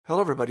Hello,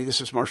 everybody. This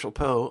is Marshall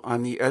Poe.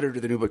 I'm the editor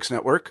of the New Books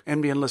Network.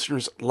 NBN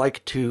listeners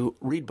like to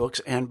read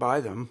books and buy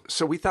them.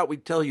 So we thought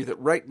we'd tell you that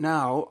right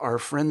now, our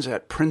friends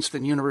at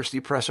Princeton University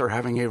Press are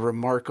having a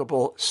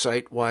remarkable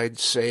site-wide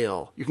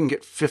sale. You can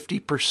get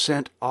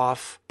 50%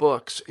 off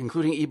books,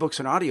 including ebooks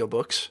and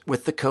audiobooks,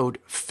 with the code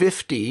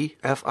 50,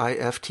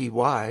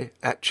 F-I-F-T-Y,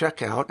 at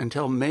checkout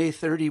until May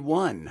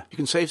 31. You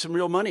can save some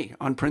real money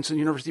on Princeton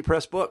University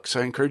Press books.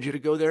 I encourage you to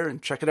go there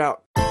and check it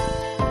out.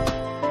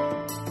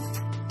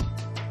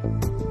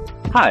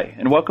 Hi,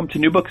 and welcome to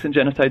New Books in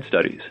Genocide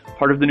Studies,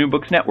 part of the New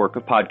Books Network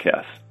of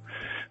podcasts.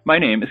 My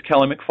name is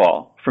Kelly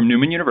McFall from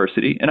Newman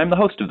University, and I'm the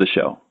host of the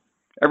show.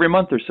 Every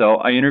month or so,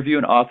 I interview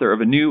an author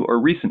of a new or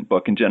recent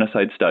book in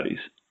genocide studies.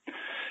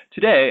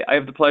 Today, I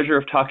have the pleasure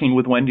of talking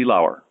with Wendy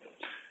Lauer.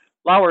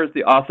 Lauer is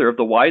the author of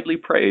the widely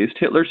praised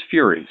Hitler's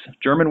Furies,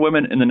 German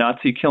Women in the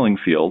Nazi Killing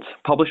Fields,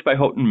 published by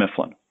Houghton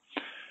Mifflin.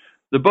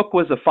 The book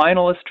was a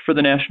finalist for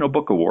the National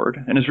Book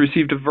Award and has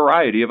received a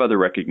variety of other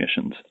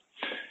recognitions.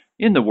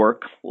 In the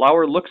work,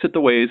 Lauer looks at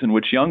the ways in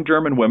which young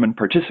German women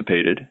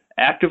participated,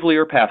 actively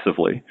or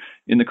passively,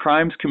 in the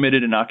crimes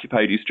committed in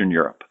occupied Eastern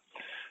Europe.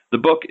 The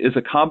book is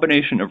a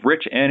combination of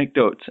rich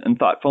anecdotes and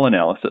thoughtful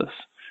analysis,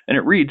 and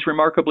it reads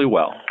remarkably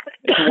well.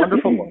 It's a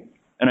wonderful book,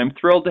 and I'm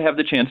thrilled to have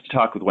the chance to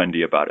talk with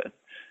Wendy about it.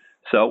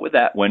 So with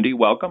that, Wendy,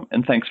 welcome,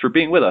 and thanks for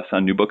being with us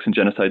on New Books in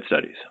Genocide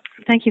Studies.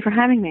 Thank you for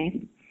having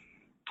me.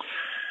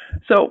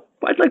 So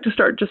I'd like to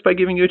start just by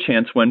giving you a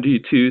chance, Wendy,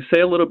 to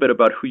say a little bit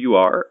about who you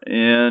are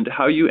and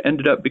how you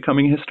ended up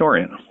becoming a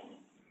historian.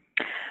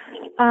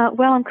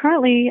 Well, I'm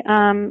currently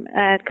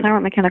at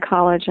Claremont McKenna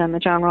College. I'm the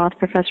John Roth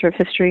Professor of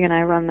History, and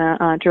I run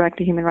the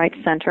Director Human Rights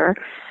Center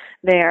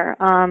there.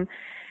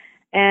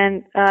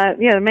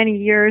 Many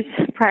years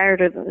prior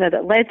to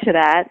that led to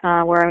that,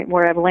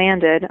 where I've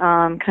landed,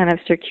 kind of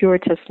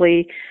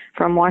circuitously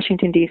from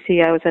Washington,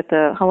 D.C. I was at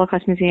the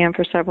Holocaust Museum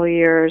for several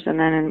years, and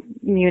then in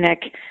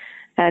Munich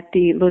at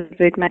the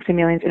Ludwig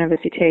Maximilians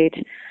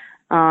Universität,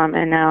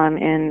 and now I'm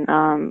in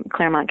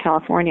Claremont,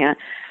 California.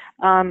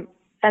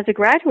 As a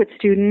graduate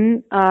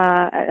student,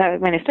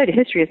 when I studied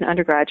history as an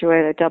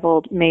undergraduate, I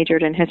double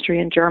majored in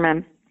history and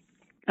German,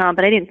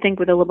 but I didn't think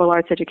with a liberal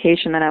arts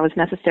education that I was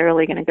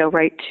necessarily going to go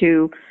right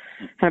to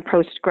kind of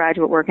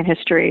postgraduate work in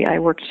history. I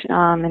worked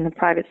in the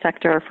private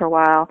sector for a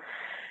while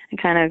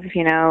and kind of,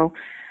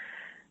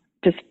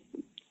 just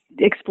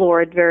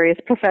explored various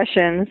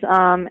professions,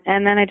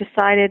 and then I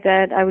decided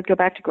that I would go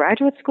back to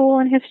graduate school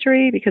in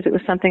history because it was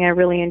something I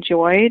really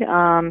enjoyed,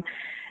 and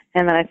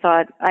that I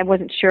thought I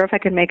wasn't sure if I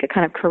could make a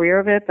kind of career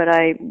of it, but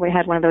we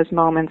had one of those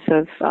moments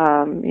of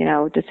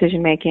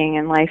decision making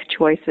and life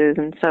choices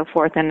and so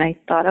forth, and I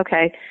thought,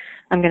 okay,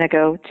 I'm going to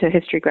go to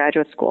history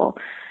graduate school.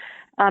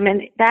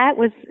 And that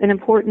was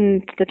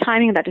the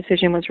timing of that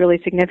decision was really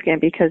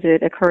significant because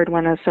it occurred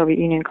when the Soviet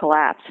Union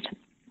collapsed.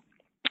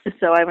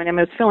 So when I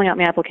was filling out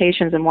my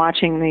applications and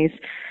watching these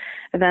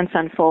events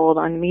unfold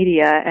on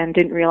media and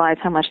didn't realize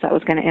how much that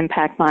was going to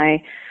impact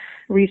my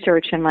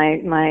research and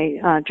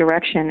my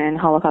direction in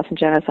Holocaust and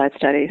genocide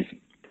studies.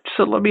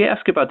 So let me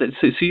ask about that.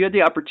 So you had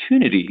the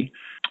opportunity.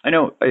 I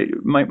know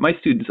my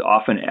students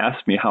often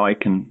ask me how I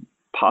can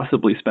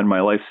possibly spend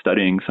my life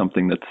studying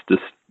something that's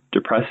this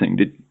depressing.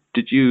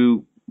 Did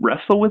you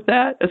wrestle with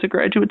that as a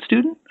graduate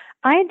student?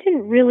 I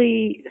didn't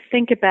really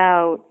think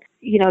about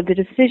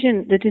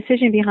the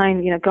decision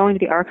behind, going to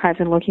the archives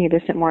and looking at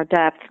this in more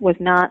depth was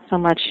not so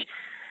much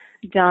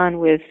done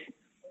with,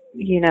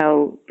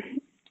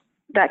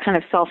 that kind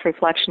of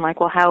self-reflection, like,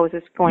 well, how is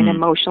this going to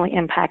emotionally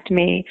impact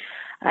me?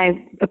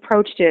 I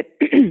approached it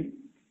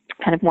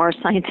kind of more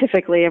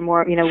scientifically and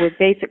more, with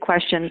basic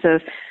questions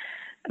of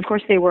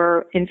course, they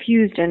were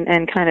infused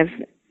and kind of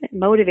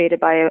motivated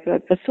by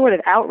a sort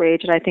of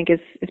outrage that I think is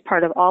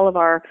part of all of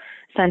our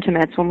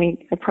sentiments when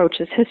we approach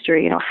this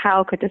history.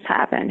 How could this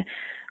happen?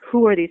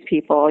 Who are these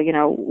people?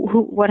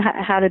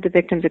 How did the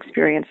victims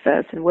experience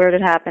this, and where did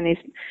it happen? These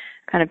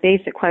kind of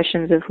basic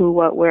questions of who,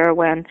 what, where,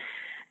 when,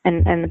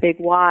 and the big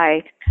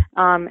why.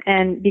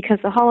 And because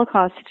the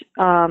Holocaust,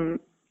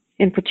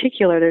 in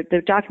particular,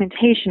 the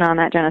documentation on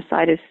that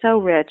genocide is so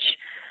rich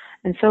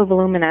and so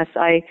voluminous,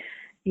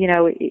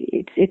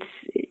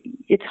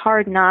 it's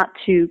hard not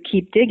to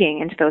keep digging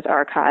into those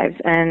archives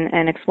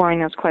and exploring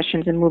those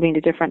questions and moving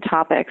to different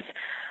topics.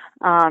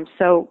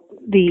 So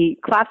the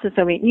collapse of the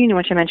Soviet Union,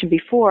 which I mentioned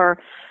before,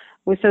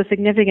 was so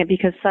significant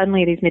because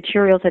suddenly these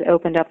materials had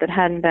opened up that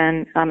hadn't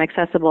been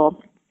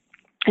accessible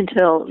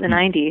until the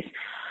 90s.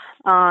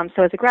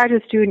 So as a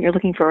graduate student, you're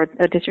looking for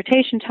a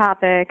dissertation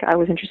topic. I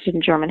was interested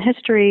in German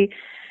history,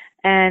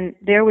 and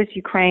there was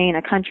Ukraine,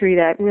 a country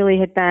that really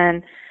had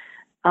been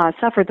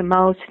suffered the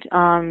most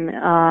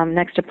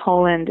next to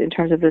Poland in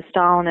terms of the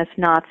Stalinist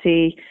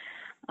Nazi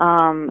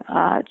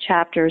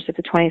chapters of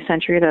the 20th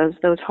century,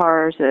 those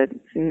horrors,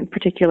 in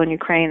particular in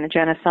Ukraine, the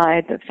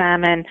genocide, the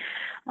famine,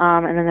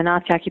 and then the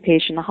Nazi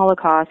occupation, the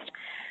Holocaust.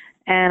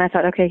 And I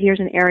thought, okay,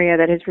 here's an area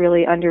that is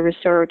really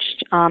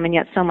under-researched, and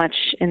yet so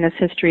much in this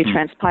history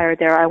transpired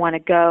there. I want to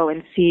go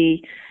and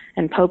see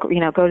and go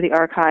to the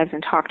archives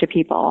and talk to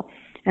people.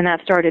 And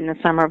that started in the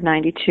summer of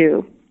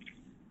 '92.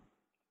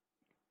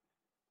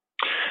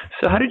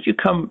 So how did you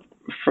come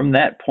from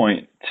that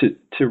point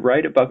to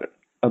write about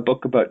a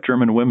book about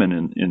German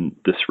women in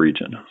this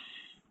region?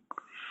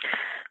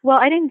 Well,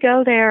 I didn't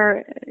go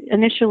there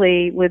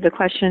initially with the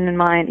question in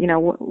mind,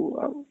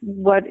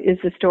 what is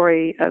the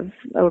story of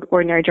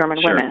ordinary German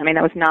women? I mean,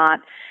 that was not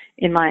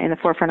in the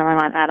forefront of my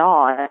mind at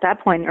all. At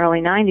that point in the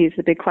early 90s,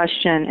 the big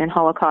question in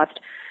Holocaust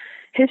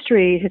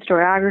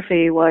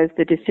historiography was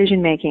the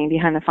decision-making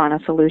behind the final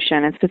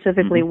solution, and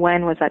specifically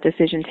when was that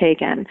decision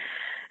taken.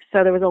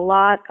 So there was a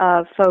lot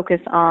of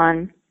focus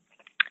on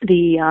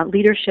the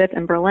leadership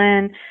in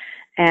Berlin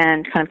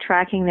and kind of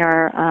tracking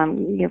their,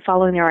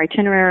 following their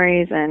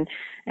itineraries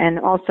and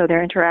also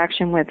their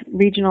interaction with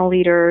regional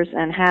leaders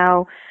and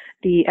how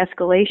the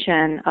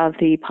escalation of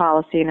the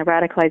policy and the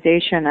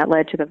radicalization that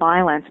led to the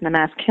violence and the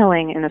mass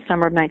killing in the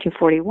summer of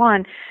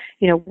 1941,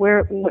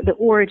 where the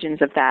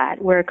origins of that,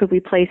 where could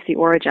we place the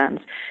origins?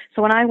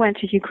 So when I went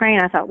to Ukraine,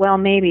 I thought, well,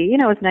 maybe,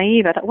 I was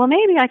naive. I thought, well,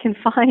 maybe I can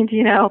find,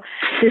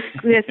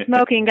 this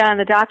smoking gun in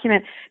the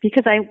document,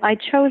 because I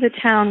chose a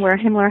town where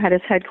Himmler had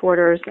his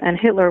headquarters and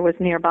Hitler was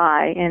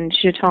nearby in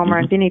Zhytomyr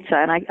and Vinica,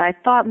 and I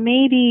thought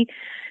maybe,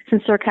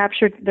 since they're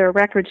captured their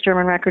records,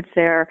 German records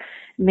there,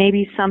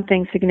 maybe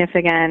something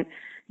significant,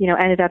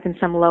 ended up in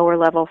some lower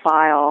level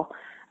file,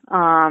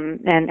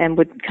 and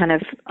would kind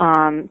of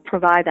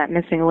provide that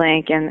missing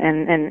link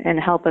and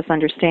help us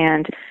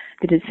understand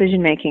the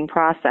decision-making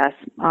process.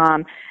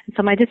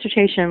 So my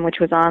dissertation, which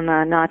was on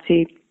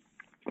the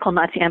called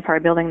Nazi Empire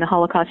Building the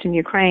Holocaust in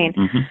Ukraine,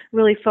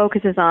 really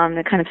focuses on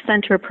the kind of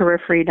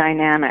center-periphery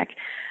dynamic.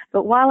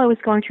 But while I was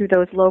going through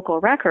those local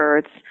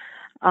records,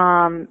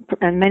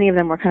 and many of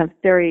them were kind of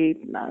very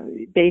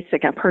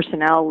basic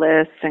personnel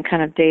lists and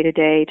kind of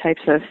day-to-day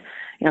types of,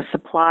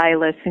 supply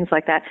lists, things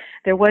like that.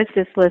 There was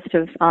this list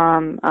of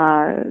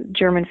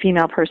German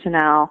female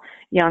personnel,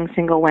 young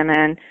single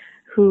women,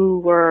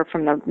 who were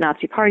from the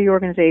Nazi Party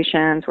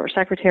organizations, were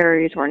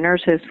secretaries, were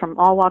nurses from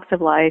all walks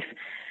of life,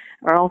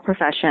 or all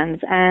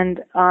professions,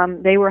 and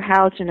they were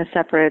housed in a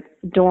separate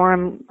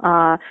dorm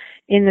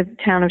in the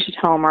town of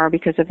Zhytomyr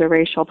because of the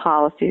racial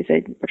policies.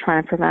 They were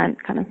trying to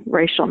prevent kind of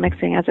racial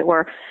mixing, as it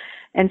were.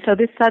 And so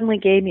this suddenly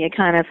gave me a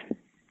kind of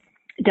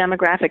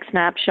demographic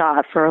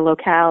snapshot for a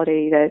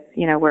locality that,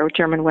 where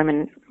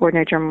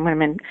ordinary German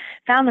women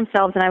found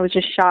themselves, and I was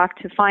just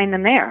shocked to find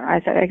them there. I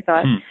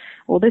thought,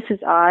 well, this is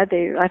odd.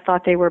 I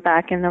thought they were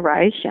back in the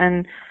Reich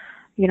and,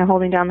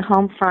 holding down the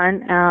home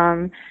front.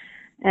 And,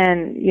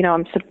 I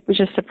was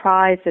just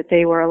surprised that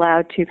they were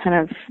allowed to kind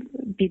of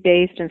be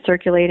based and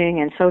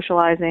circulating and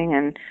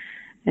socializing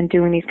and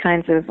doing these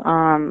kinds of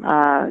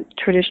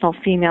traditional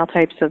female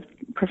types of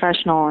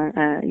professional,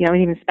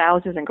 even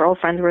spouses and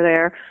girlfriends were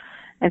there.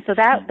 And so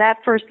that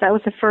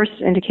was the first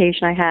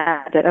indication I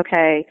had that,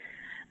 okay,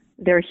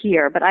 they're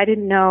here. But I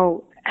didn't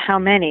know how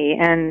many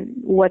and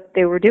what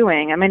they were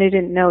doing. I mean, I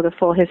didn't know the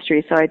full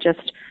history, so I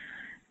just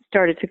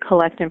started to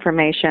collect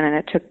information, and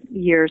it took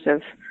years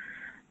of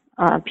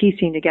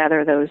piecing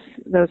together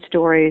those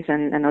stories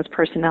and those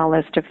personnel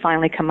lists to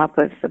finally come up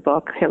with the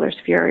book, Hitler's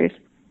Furies.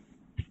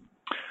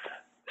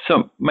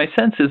 So my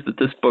sense is that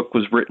this book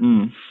was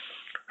written,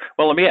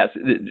 well, let me ask,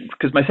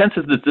 because my sense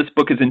is that this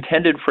book is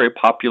intended for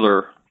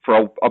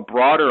a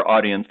broader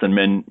audience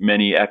than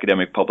many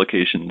academic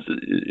publications.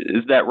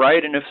 Is that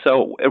right? And if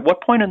so, at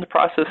what point in the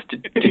process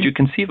did you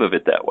conceive of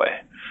it that way?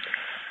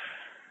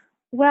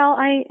 Well,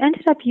 I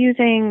ended up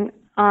using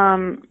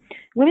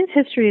women's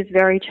history is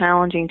very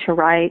challenging to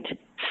write.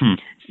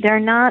 They're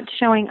not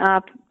showing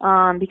up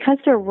because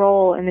their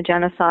role in the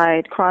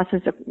genocide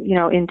crosses,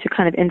 into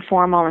kind of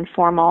informal and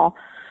formal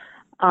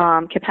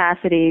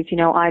capacities,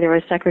 either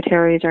as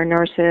secretaries or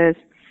nurses,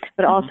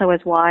 but also as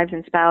wives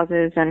and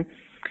spouses. And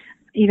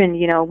even,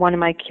 one of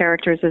my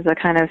characters is a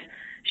kind of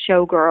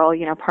showgirl,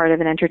 part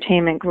of an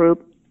entertainment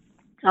group.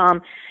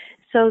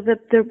 So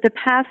the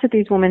path that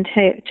these women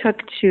took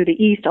to the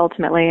east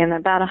ultimately, and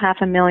about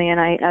 500,000,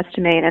 I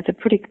estimate, it's a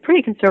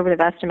pretty conservative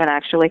estimate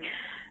actually.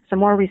 So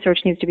more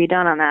research needs to be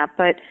done on that.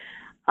 But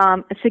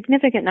a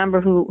significant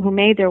number who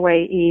made their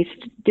way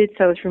east did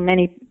so through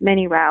many,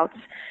 many routes.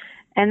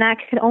 And that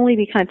could only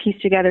be kind of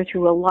pieced together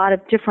through a lot of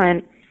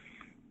different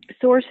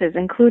sources,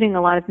 including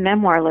a lot of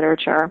memoir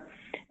literature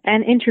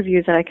and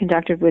interviews that I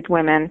conducted with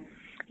women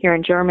here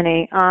in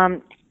Germany.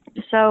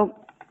 So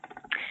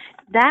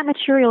that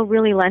material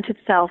really lent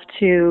itself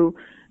to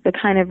the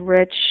kind of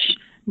rich,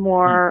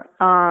 more,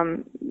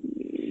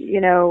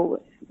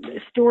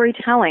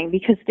 storytelling,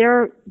 because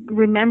they're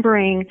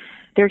remembering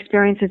their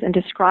experiences and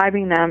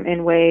describing them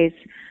in ways,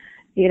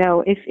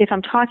 if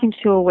I'm talking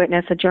to a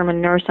witness, a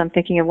German nurse, I'm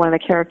thinking of one of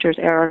the characters,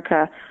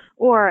 Erica,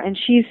 and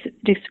she's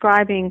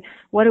describing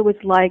what it was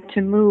like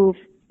to move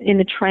in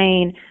the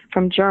train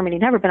from Germany,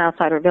 never been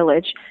outside her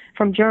village,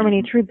 from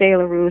Germany through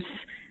Belarus,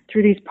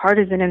 through these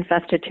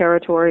partisan-infested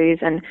territories,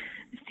 and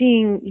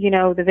seeing,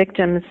 the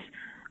victims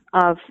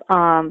of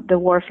the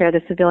warfare,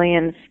 the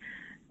civilians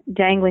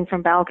dangling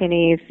from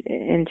balconies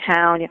in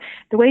town.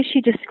 The way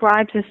she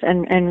describes this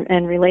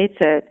and relates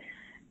it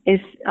is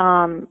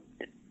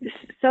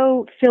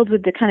so filled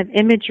with the kind of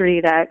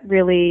imagery that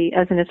really,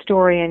 as an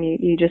historian,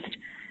 you just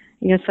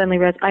suddenly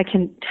I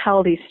can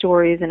tell these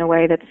stories in a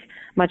way that's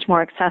much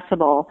more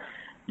accessible.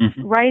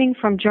 Mm-hmm. Writing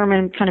from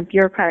German kind of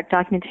bureaucratic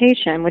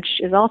documentation, which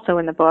is also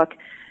in the book,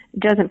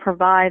 doesn't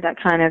provide that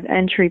kind of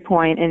entry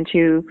point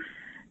into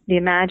the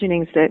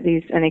imaginings that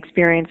and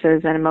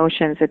experiences and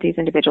emotions that these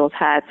individuals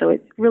had. So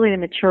the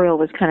material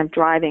was kind of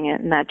driving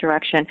it in that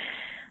direction.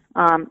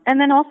 And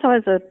then also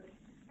as a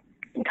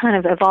kind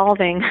of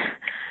evolving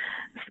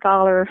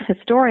scholar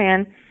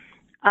historian,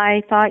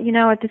 I thought,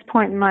 at this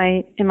point in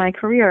my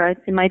career,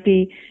 it might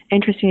be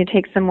interesting to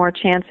take some more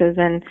chances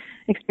and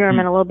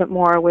experiment a little bit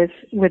more with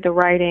the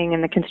writing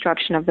and the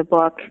construction of the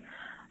book.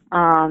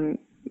 And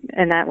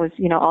that was,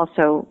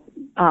 also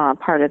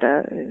part of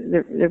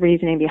the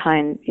reasoning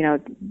behind,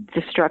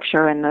 the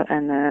structure and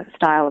the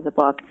style of the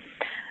book.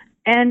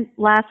 And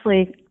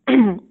lastly,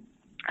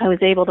 I was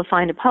able to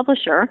find a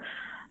publisher,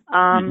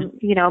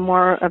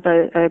 more of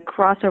a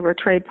crossover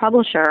trade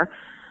publisher,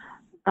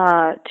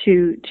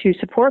 to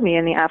support me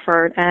in the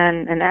effort,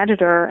 and an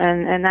editor,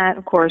 and that,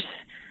 of course,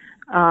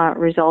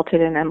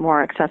 resulted in a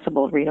more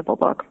accessible, readable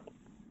book.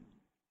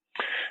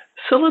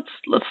 So let's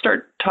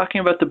start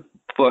talking about the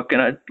book,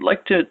 and I'd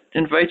like to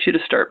invite you to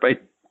start by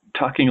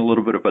talking a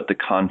little bit about the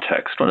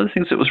context. One of the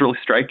things that was really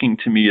striking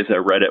to me as I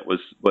read it was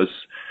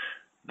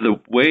the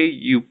way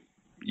you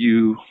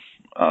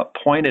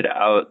pointed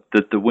out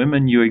that the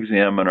women you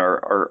examine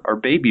are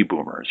baby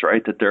boomers,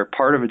 right? That they're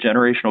part of a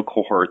generational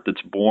cohort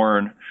that's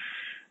born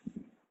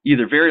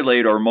either very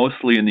late or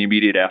mostly in the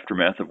immediate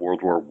aftermath of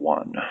World War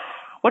I.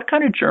 What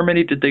kind of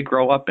Germany did they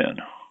grow up in?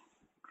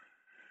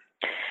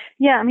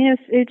 Yeah, I mean,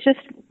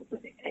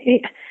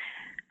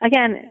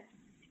 again,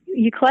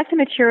 you collect the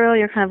material,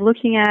 you're kind of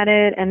looking at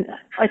it, and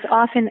it's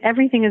often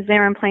everything is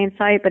there in plain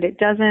sight, but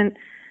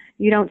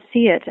you don't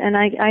see it. And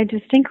I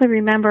distinctly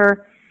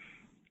remember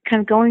kind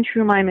of going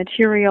through my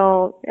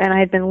material, and I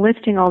had been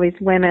listing all these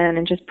women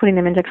and just putting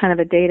them into kind of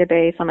a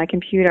database on my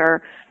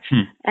computer,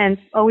 and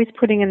always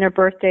putting in their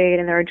birth date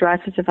and their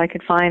addresses if I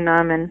could find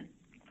them, and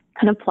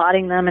kind of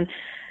plotting them. And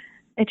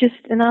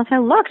as I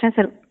looked, I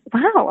said,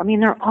 wow, I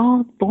mean, they're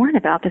all born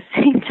about the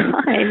same time,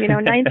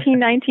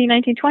 1919,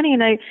 1920.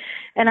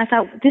 And I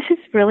thought, this is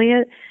really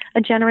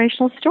a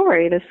generational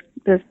story,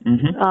 this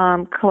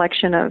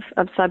collection of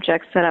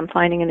subjects that I'm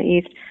finding in the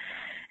East.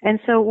 And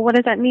so what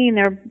does that mean?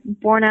 They're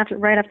born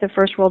right after the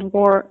First World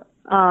War,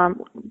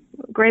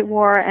 Great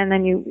War, and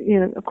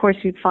then of course,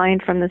 you'd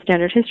find from the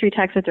standard history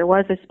text that there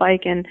was a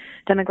spike in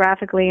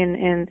demographically,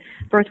 and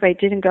birth rate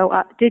did go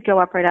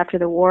up right after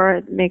the war.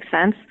 It makes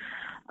sense.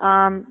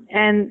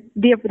 And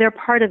they're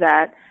part of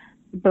that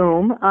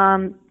boom.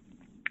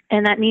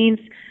 And that means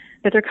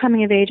that they're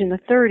coming of age in the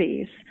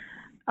 30s.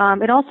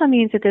 It also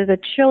means that there's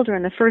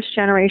the first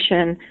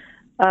generation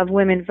of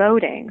women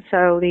voting.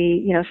 So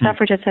the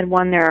suffragists had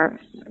won their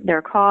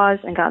cause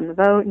and gotten the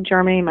vote in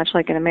Germany, much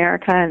like in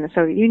America and the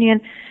Soviet Union.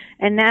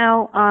 And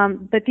now,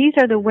 but these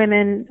are the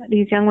women,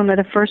 these young women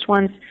are the first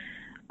ones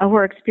who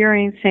are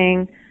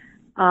experiencing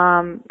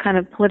kind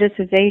of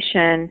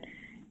politicization,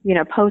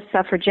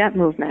 post-suffragette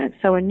movement.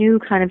 So a new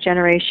kind of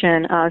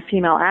generation of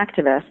female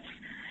activists.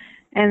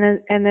 And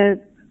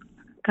the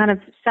kind of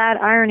sad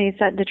irony is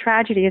that the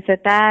tragedy is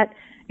that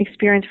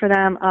experience for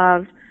them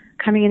of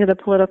coming into the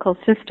political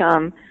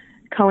system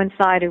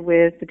coincided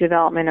with the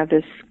development of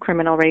this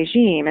criminal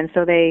regime. And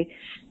so they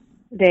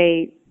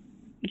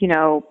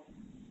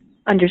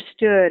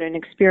understood and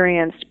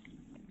experienced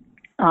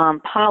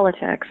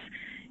politics,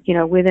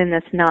 within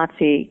this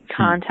Nazi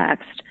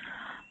context.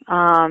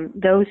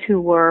 Those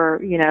who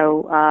were,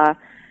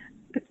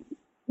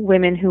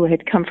 women who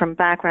had come from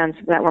backgrounds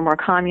that were more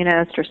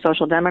communist or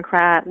social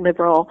democrat,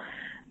 liberal,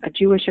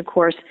 Jewish, of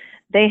course,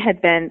 they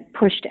had been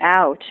pushed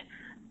out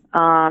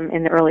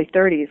in the early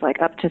 30s,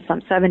 like up to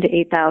some 7,000 to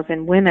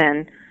 8,000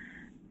 women,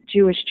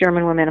 Jewish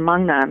German women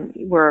among them,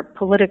 were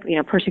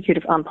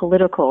persecuted on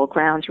political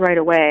grounds right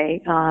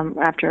away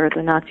after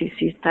the Nazis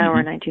seized power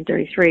in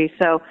 1933.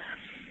 So,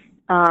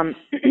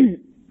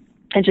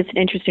 and just an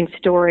interesting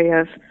story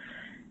of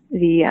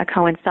the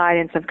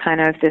coincidence of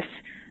kind of this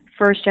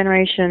first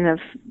generation of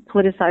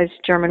politicized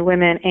German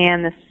women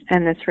and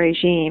this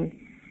regime.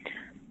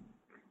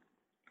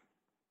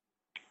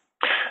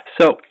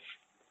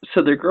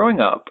 So they're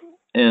growing up,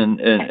 and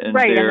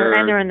right,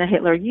 and they're in the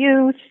Hitler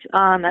Youth.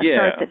 That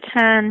starts at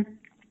 10.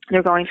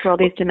 They're going through all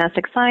these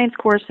domestic science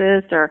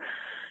courses. They're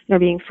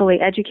being fully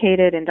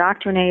educated,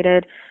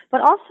 indoctrinated, but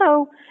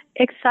also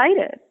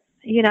excited.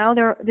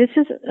 This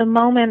is a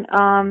moment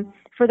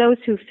for those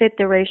who fit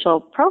the racial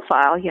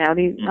profile.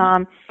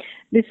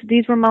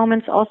 These were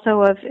moments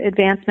also of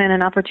advancement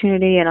and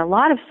opportunity and a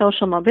lot of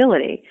social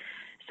mobility.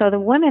 So the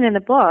women in the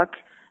book,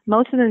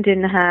 most of them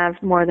didn't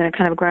have more than a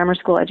kind of grammar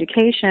school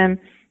education,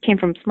 came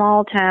from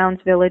small towns,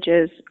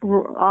 villages,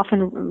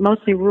 often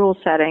mostly rural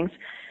settings,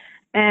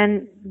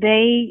 and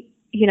they,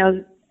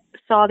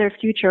 saw their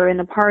future in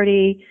the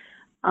party,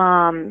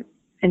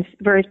 in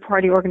various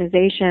party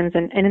organizations,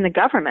 and in the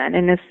government,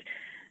 and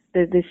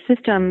the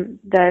system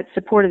that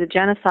supported the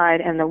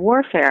genocide and the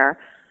warfare.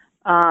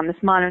 This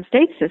modern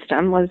state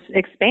system was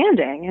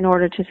expanding in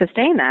order to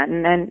sustain that,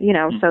 and then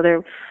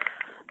so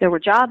there were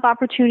job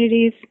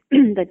opportunities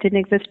that didn't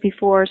exist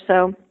before.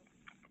 So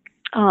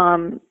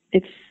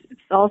it's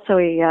also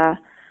a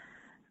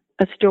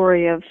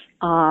story of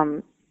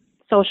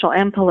social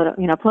and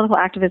political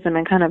activism,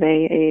 and kind of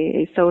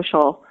a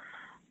social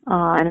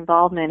an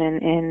involvement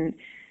in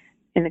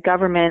the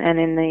government and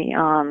in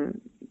the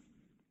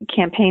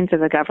campaigns of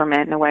the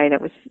government in a way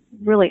that was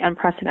really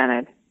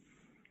unprecedented.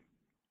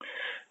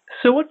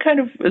 So what kind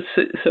of,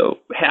 so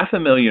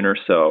 500,000 or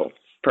so,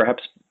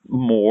 perhaps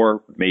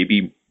more,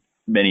 maybe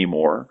many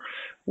more,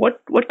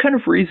 what kind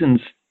of reasons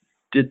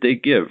did they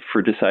give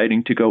for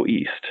deciding to go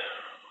east?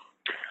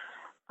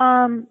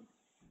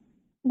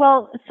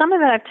 Well, some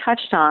of it I've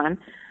touched on,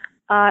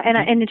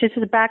 and just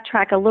to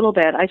backtrack a little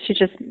bit, I should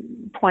just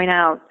point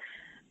out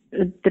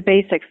the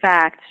basic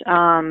facts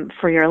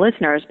for your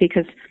listeners,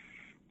 because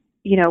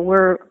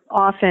we're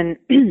often,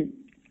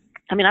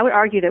 I mean, I would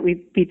argue that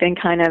we've been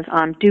kind of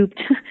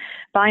duped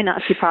by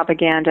Nazi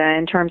propaganda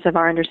in terms of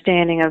our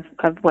understanding of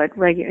what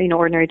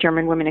ordinary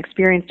German women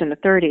experienced in the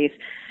 30s.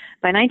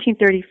 By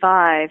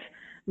 1935,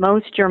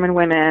 most German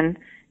women,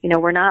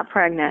 were not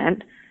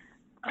pregnant,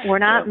 were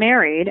not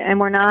married, and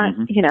were not,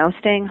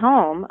 staying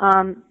home.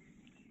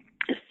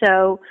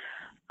 So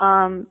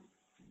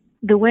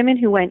the women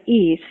who went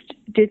east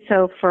did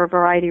so for a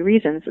variety of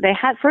reasons.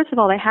 First of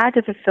all, they had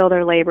to fulfill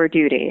their labor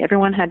duty.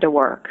 Everyone had to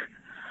work.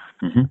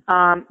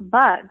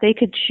 But they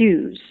could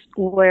choose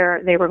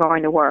where they were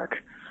going to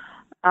work.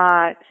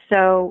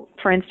 So,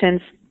 for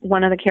instance,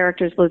 one of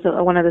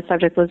the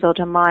subjects,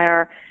 Lizilda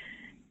Meyer,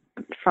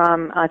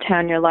 from a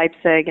town near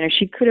Leipzig,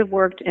 she could have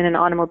worked in an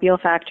automobile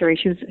factory.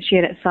 She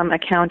had some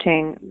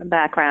accounting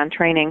background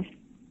training.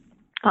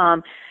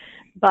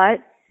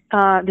 But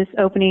this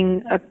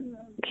opening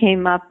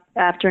came up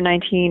after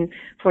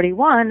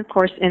 1941, of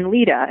course, in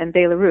Lida, in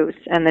Belarus,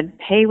 and the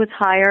pay was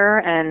higher,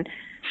 and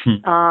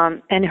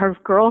her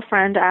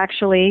girlfriend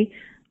actually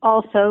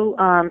also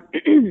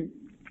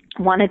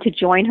wanted to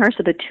join her,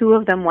 so the two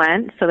of them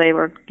went. So they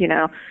were,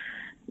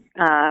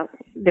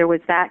 there was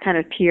that kind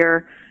of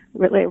peer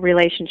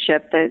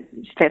relationship that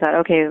they thought,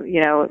 okay,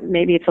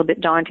 maybe it's a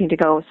bit daunting to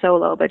go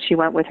solo, but she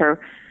went with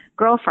her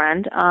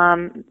girlfriend.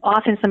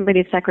 Often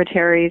somebody's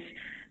secretaries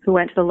who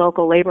went to the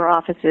local labor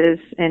offices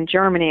in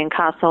Germany and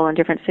Kassel and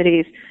different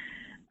cities,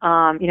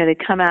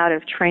 they'd come out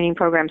of training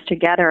programs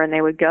together, and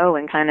they would go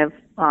in kind of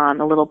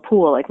a little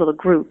pool, like little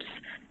groups.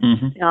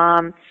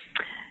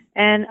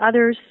 And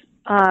others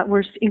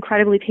were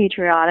incredibly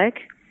patriotic.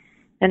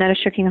 Annette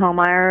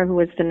Schücking-Hohmeier, who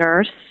was the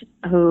nurse,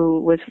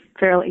 who was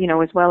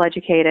was well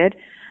educated,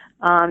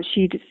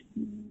 she just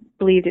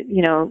believed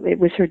it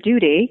was her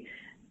duty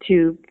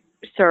to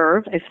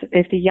serve.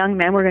 If the young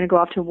men were going to go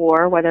off to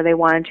war, whether they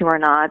wanted to or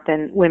not,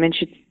 then women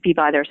should be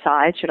by their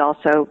side, should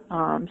also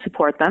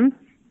support them.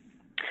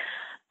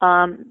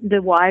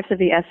 The wives of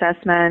the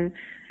SS men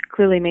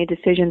clearly made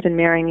decisions in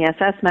marrying the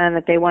SS men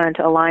that they wanted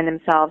to align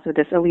themselves with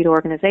this elite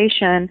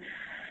organization.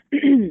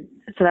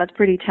 So that's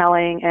pretty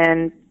telling,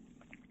 and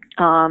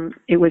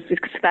it was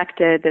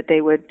expected that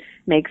they would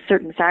make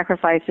certain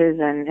sacrifices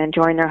and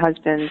join their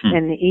husbands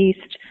in the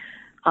East.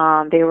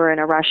 They were in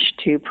a rush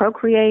to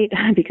procreate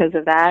because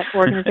of that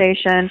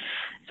organization,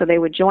 so they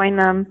would join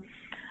them.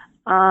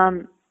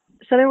 So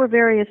there were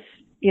various,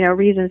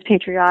 reasons: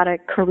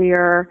 patriotic,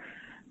 career,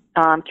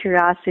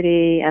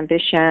 curiosity,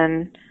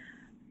 ambition.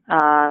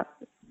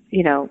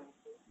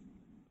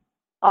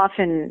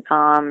 Often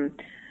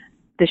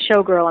the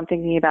showgirl I'm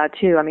thinking about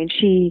too. I mean,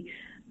 she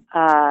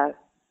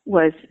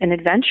was an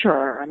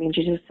adventurer. I mean,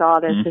 she just saw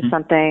this as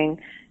something,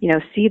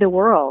 see the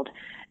world.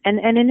 And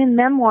in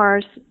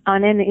memoirs,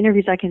 and in the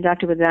interviews I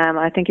conducted with them,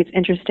 I think it's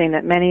interesting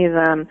that many of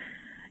them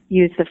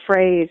use the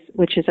phrase,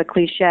 which is a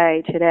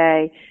cliche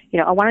today,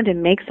 I wanted to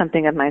make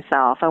something of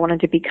myself. I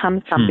wanted to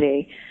become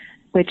somebody,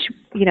 which,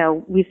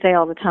 we say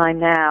all the time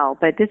now.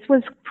 But this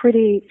was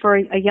pretty, for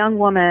a young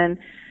woman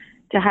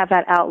to have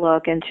that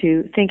outlook and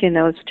to think in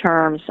those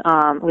terms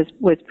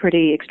was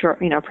pretty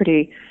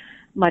pretty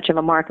much of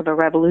a mark of a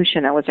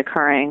revolution that was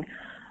occurring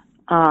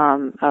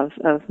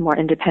of more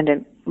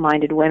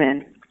independent-minded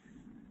women.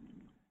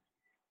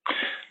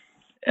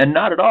 And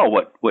not at all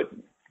what,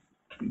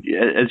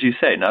 as you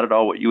say, not at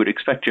all what you would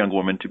expect young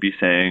women to be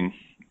saying,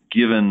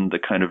 given the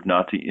kind of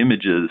Nazi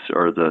images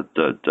or the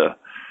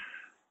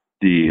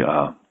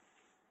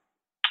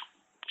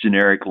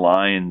generic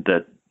line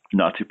that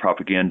Nazi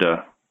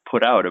propaganda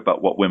put out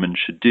about what women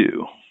should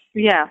do.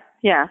 Yeah.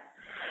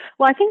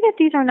 Well, I think that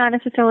these are not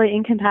necessarily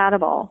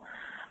incompatible.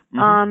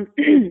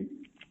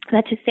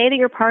 That to say that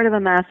you're part of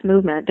a mass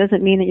movement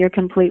doesn't mean that you're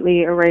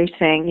completely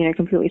erasing,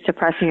 completely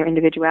suppressing your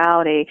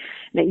individuality.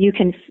 That you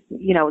can,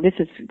 this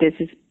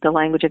is the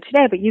language of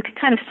today, but you can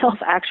kind of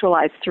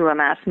self-actualize through a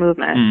mass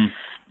movement.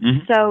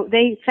 So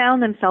they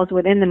found themselves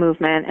within the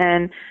movement,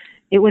 and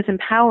it was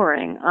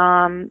empowering.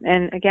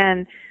 And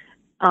again,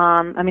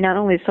 not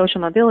only social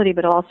mobility,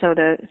 but also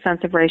the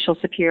sense of racial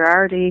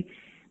superiority.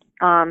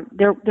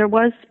 There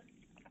was,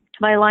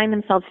 by aligning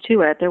themselves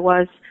to it, there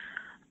was,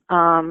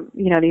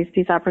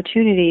 these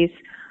opportunities.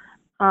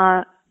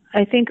 I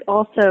think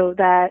also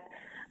that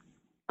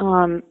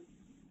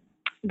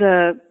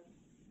the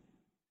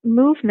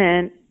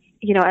movement,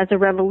 as a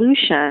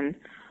revolution,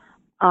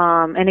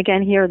 and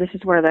again here, this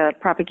is where the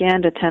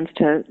propaganda tends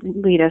to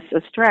lead us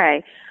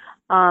astray.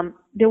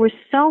 There was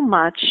so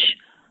much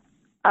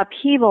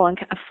upheaval and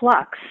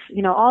flux.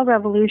 All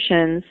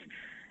revolutions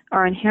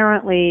are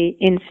inherently,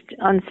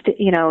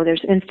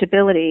 there's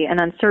instability and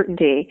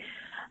uncertainty,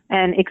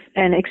 and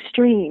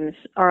extremes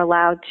are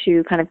allowed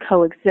to kind of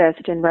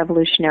coexist in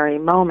revolutionary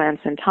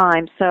moments and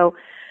times. So,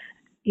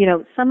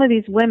 some of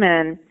these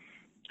women,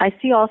 I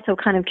see also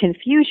kind of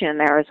confusion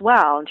there as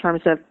well in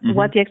terms of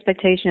what the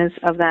expectation is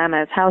of them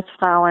as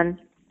Hausfrauen,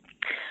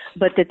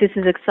 but that this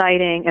is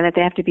exciting and that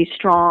they have to be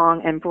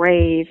strong and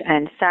brave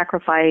and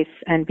sacrifice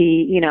and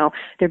be,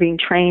 they're being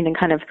trained and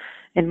kind of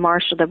in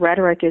martial. The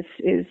rhetoric is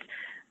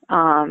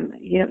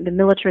the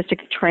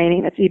militaristic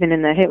training that's even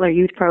in the Hitler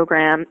Youth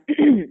Program.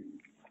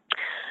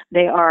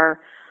 They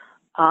are,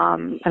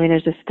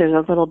 there's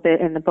a little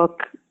bit in the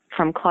book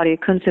from Claudia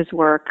Kuntz's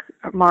work,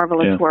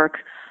 marvelous work.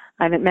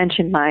 I haven't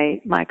mentioned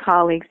my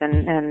colleagues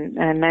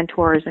and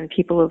mentors and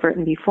people who have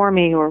written before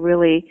me who are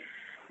really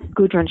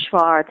Gudrun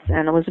Schwartz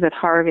and Elizabeth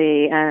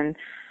Harvey and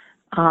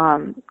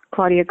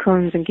Claudia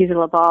Kunz and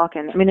Gisela Bach.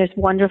 And there's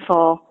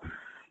wonderful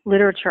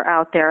literature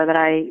out there that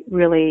I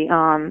really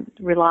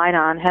relied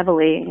on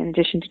heavily in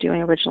addition to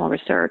doing original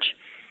research.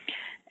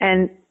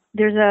 And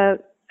there's a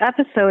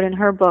episode in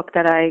her book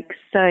that I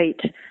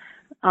cite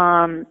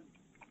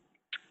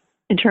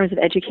in terms of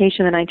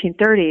education in the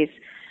 1930s,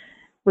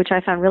 which I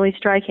found really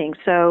striking.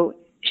 So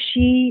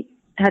she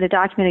had a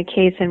documented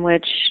case in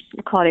which,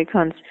 Claudia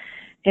Kunz,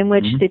 in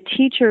which the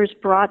teachers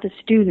brought the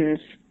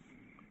students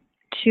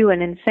to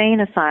an insane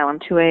asylum,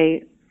 to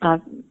a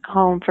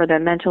home for the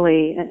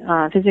mentally,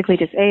 physically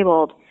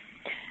disabled,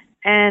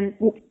 and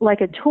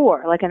like a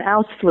tour, like an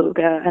Ausflug,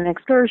 an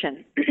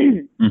excursion,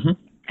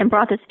 and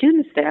brought the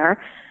students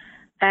there,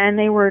 and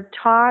they were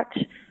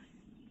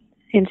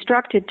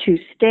instructed to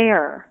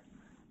stare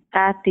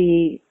at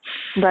the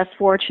less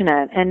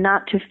fortunate and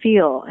not to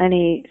feel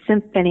any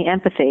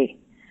empathy.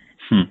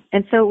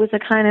 And so it was a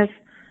kind of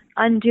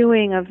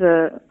undoing of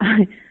the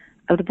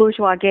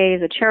bourgeois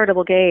gaze, a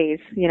charitable gaze,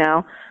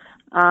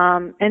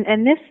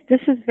 and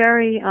this is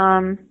very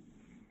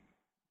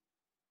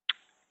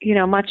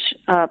much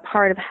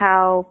part of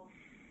how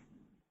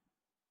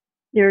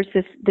there's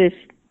this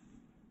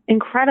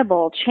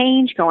incredible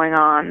change going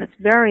on that's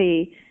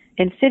very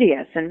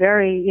insidious and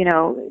very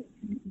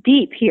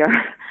deep here.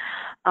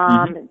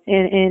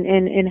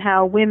 In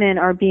how women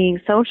are being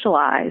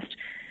socialized,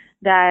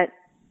 that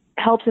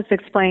helps us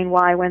explain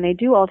why when they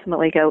do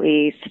ultimately go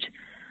east,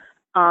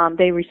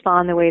 they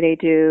respond the way they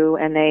do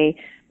and they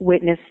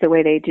witness the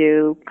way they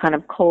do, kind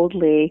of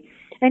coldly.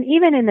 And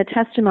even in the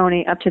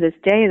testimony up to this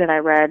day that I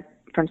read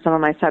from some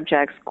of my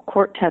subjects,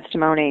 court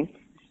testimony,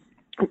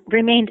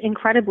 remained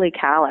incredibly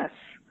callous.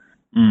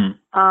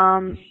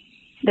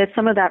 That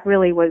some of that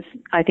really was,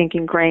 I think,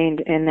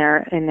 ingrained in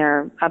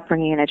their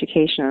upbringing and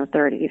education in the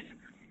 30s.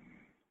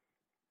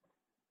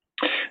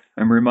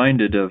 I'm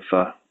reminded of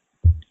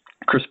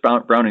Chris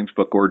Browning's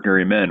book,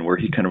 Ordinary Men, where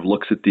he kind of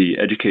looks at the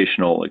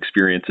educational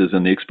experiences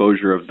and the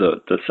exposure of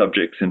the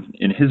subjects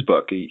in his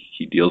book.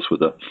 He deals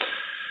with a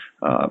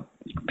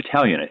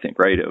battalion, I think,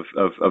 right,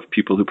 of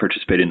people who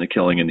participate in the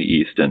killing in the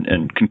East,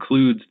 and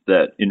concludes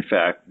that, in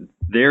fact,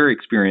 their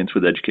experience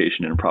with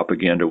education and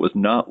propaganda was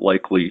not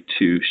likely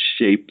to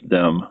shape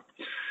them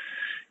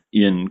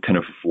in kind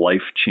of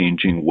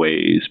life-changing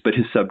ways, but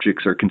his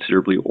subjects are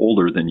considerably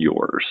older than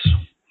yours.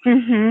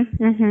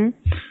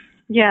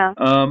 Yeah.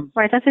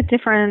 Right. That's a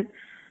different,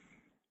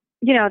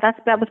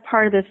 that was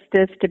part of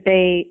this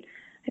debate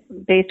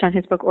based on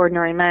his book,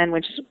 Ordinary Men,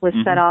 which was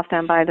set off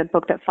then by the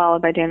book that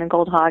followed by Dana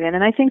Goldhagen.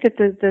 And I think that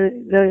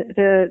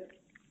the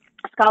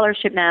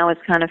scholarship now has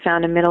kind of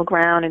found a middle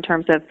ground in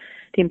terms of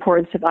the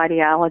importance of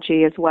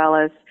ideology as well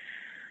as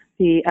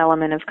the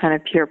element of kind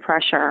of peer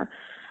pressure.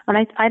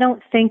 And I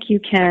don't think you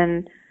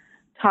can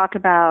talk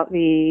about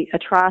the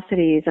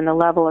atrocities and the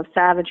level of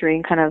savagery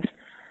and kind of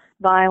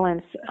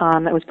violence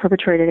that was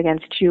perpetrated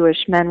against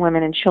Jewish men,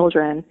 women, and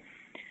children.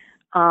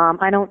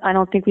 I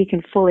don't think we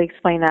can fully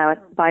explain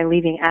that by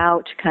leaving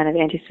out kind of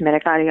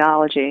anti-Semitic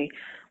ideology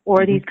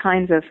or these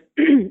kinds of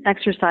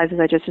exercises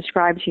I just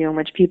described to you, in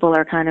which people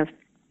are kind of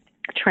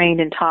trained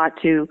and taught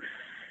to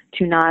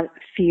not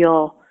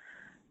feel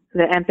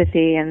the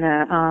empathy and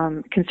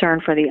the concern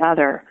for the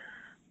other.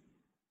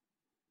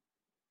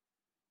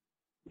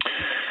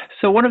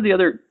 So one of the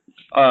other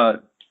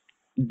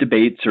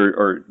debates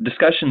or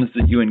discussions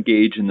that you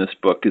engage in this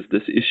book is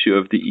this issue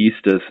of the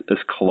East as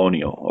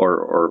colonial,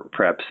 or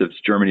perhaps as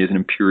Germany as an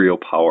imperial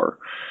power.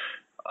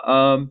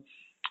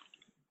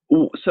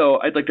 So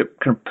I'd like to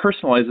kind of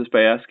personalize this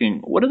by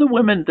asking, what are the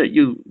women that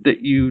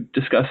you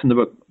discuss in the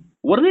book,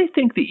 what do they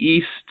think the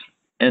East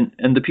and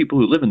the people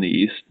who live in the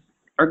East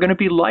are going to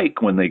be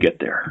like when they get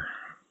there?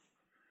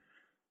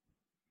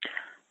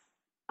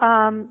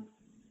 I'm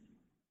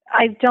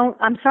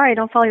sorry, I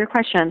don't follow your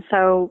question.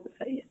 So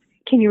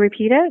can you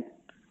repeat it?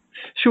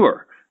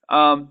 Sure.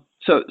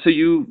 So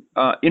you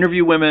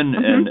interview women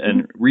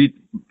and read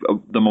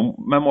the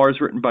memoirs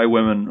written by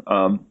women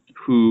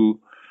who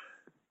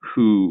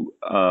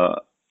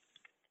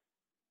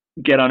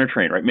get on a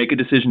train, right? Make a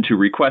decision to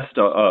request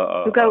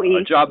a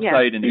job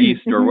site in the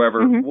East or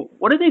wherever.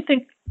 What do they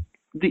think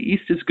the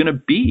East is going to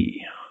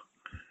be?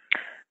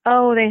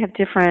 Oh, they have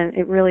different.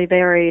 It really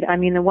varied. I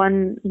mean, the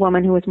one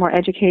woman who was more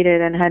educated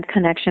and had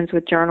connections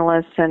with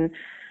journalists and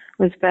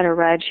was better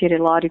read, she had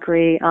a law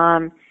degree.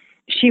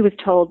 She was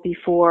told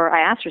before,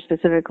 I asked her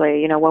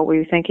specifically, what were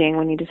you thinking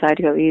when you decided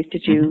to go East?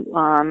 Did you,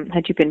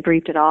 had you been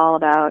briefed at all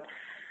about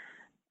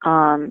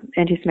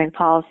anti-Semitic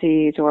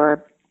policies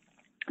or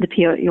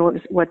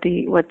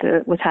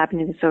what's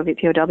happening to the Soviet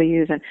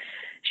POWs? And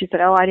she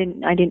said, "Oh, I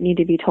didn't need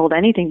to be told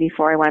anything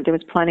before I went. There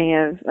was plenty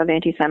of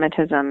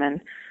anti-Semitism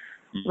and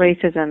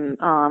racism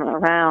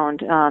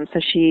around." So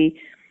she,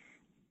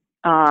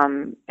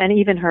 and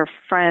even her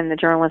friend, the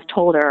journalist,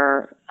 told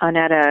her,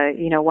 "Annetta,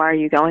 why are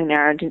you going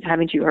there?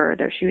 Haven't you heard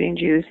they're shooting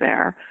Jews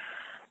there?"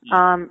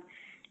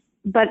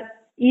 But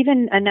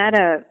even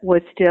Annetta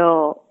was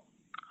still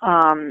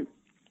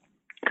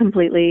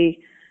completely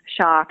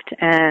shocked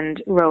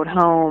and wrote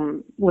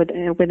home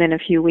within a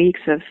few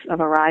weeks of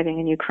arriving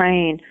in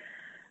Ukraine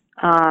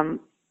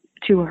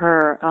to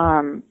her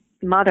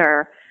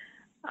mother,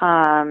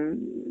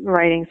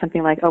 writing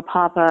something like, "Oh,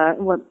 Papa,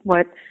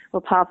 what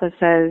Papa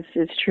says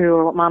is true,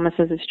 or what Mama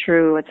says is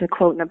true." It's a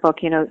quote in a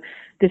book.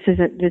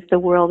 The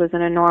world is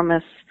an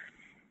enormous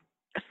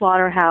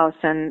slaughterhouse,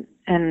 and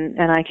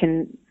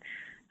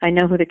I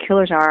know who the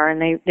killers are,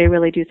 and they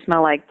really do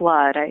smell like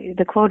blood.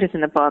 The quote is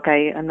in the book.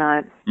 I'm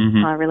not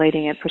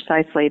relating it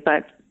precisely,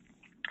 but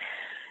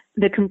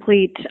the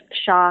complete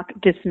shock,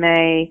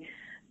 dismay.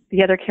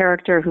 The other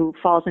character who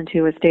falls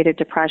into a state of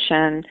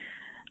depression,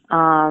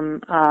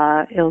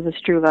 Ilza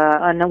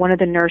Struva, one of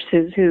the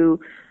nurses who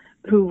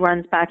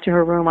runs back to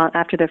her room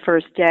after the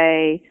first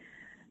day.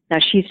 Now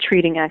she's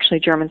treating actually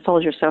German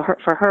soldiers, so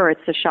for her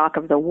it's the shock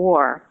of the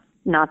war,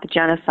 not the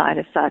genocide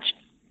as such.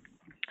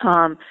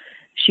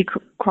 She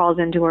crawls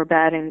into her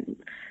bed and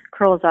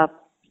curls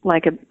up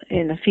like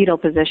in a fetal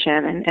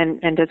position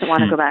and doesn't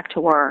want to go back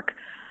to work.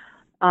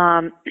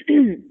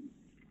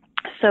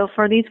 So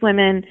for these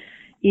women,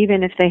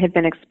 even if they had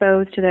been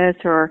exposed to this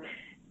or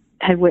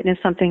had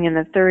witnessed something in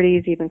the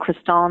 30s, even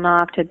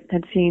Kristallnacht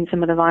had seen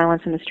some of the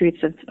violence in the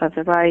streets of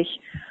the Reich,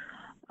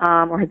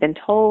 or had been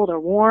told or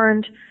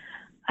warned.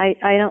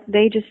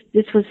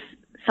 This was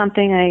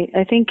something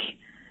I think,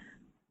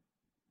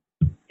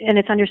 and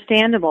it's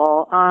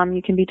understandable,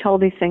 you can be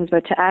told these things,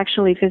 but to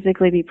actually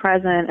physically be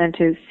present and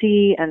to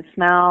see and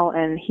smell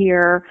and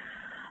hear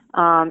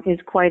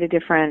is quite a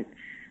different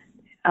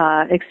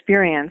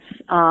experience.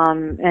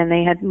 And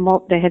they had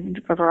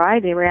a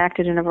variety, they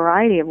reacted in a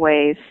variety of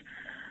ways.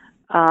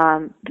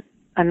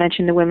 I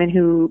mentioned the women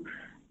who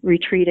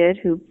retreated,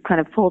 who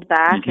kind of pulled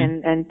back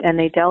and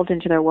they delved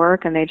into their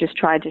work and they just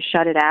tried to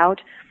shut it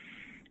out.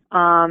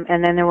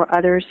 And then there were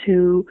others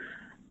who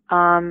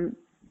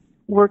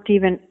worked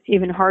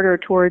even harder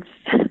towards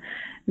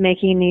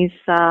making these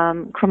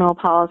criminal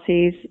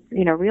policies,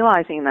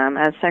 realizing them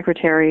as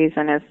secretaries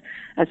and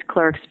as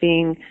clerks,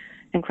 being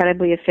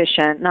incredibly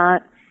efficient,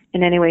 not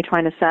in any way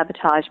trying to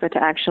sabotage, but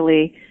to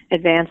actually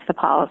advance the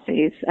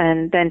policies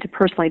and then to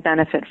personally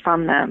benefit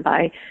from them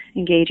by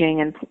engaging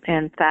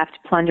in theft,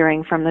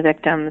 plundering from the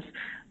victims,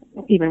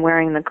 even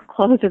wearing the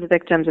clothes of the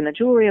victims and the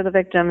jewelry of the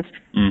victims,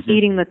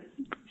 eating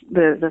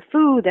the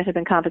food that had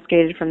been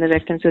confiscated from the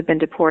victims who had been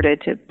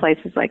deported to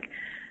places like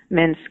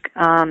Minsk.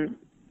 And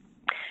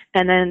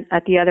then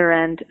at the other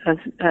end of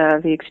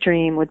the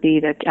extreme would be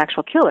the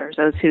actual killers,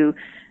 those who,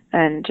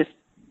 and just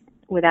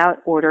without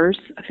orders,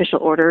 official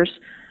orders,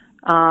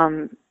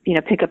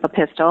 pick up a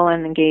pistol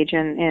and engage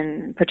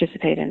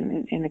participate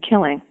in the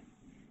killing.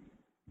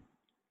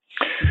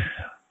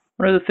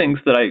 One of the things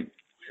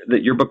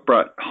that your book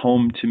brought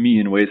home to me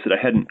in ways that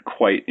I hadn't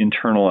quite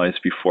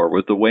internalized before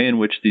was the way in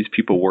which these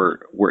people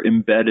were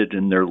embedded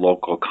in their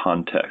local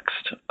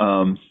context,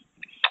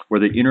 where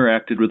they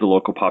interacted with the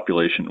local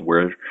population,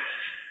 where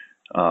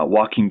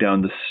walking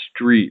down the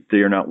street, they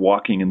are not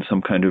walking in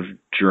some kind of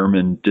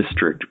German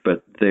district,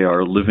 but they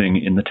are living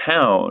in the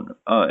town.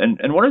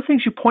 And one of the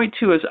things you point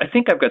to is, I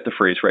think I've got the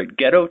phrase right,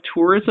 ghetto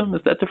tourism.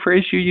 Is that the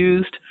phrase you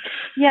used?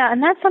 Yeah,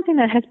 and that's something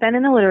that has been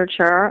in the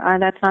literature.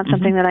 That's not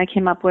something that I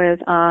came up with.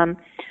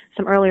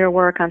 Some earlier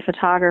work on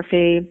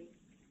photography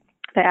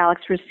by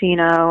Alex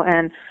Rusino,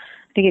 and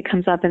I think it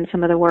comes up in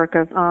some of the work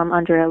of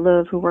Andrea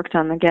Löw, who worked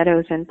on the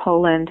ghettos in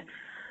Poland,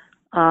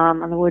 on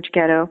the Łódź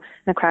ghetto,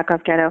 the Krakow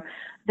ghetto,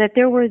 that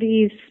there were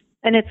these,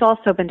 and it's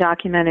also been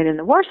documented in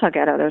the Warsaw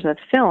Ghetto. There's a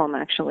film,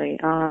 actually,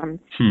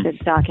 that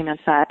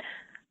documents that.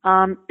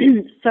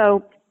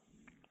 So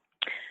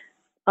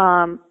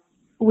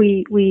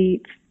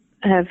we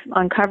have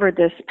uncovered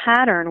this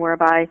pattern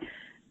whereby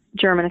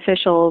German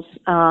officials,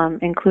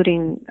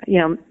 including,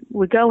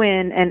 would go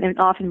in and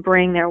often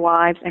bring their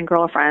wives and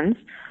girlfriends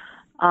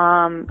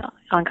on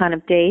kind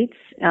of dates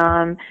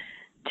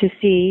to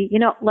see,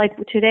 like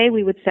today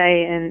we would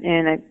say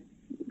in a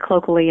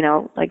colloquially,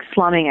 like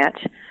slumming it,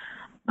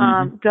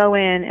 go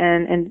in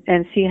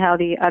and see how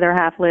the other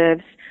half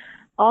lives,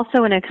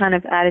 also in a kind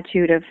of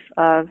attitude of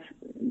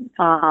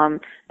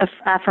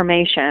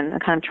affirmation, a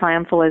kind of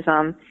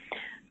triumphalism,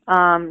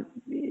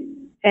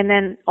 and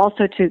then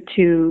also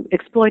to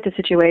exploit the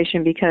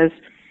situation, because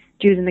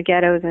Jews in the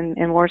ghettos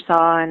in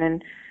Warsaw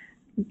and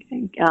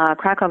in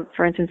Krakow,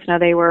 for instance, now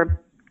they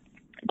were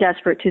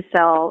desperate to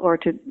sell or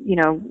to,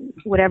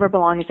 whatever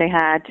belongings they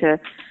had to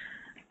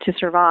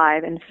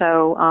survive. And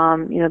so,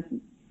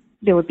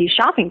 there would be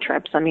shopping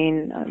trips. I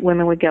mean,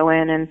 women would go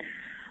in and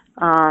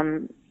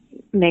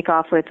make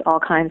off with all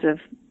kinds of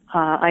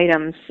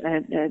items,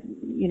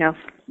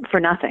 for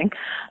nothing.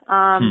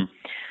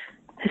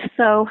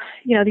 So,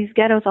 these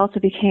ghettos also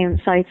became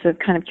sites of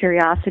kind of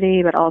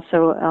curiosity, but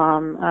also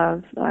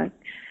of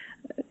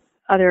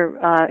other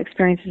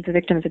experiences of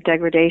victims of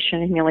degradation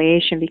and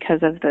humiliation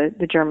because of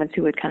the Germans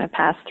who would kind of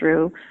pass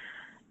through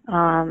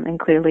and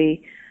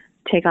clearly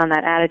take on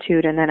that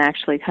attitude and then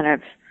actually kind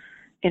of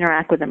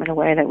interact with them in a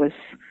way that was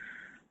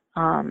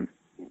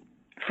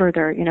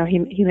further,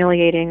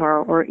 humiliating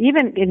or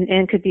even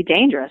and could be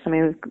dangerous. I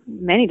mean,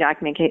 many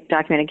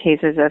documented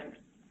cases of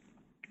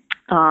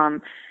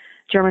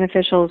German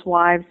officials,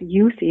 wives,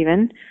 youth,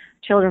 even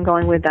children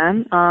going with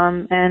them,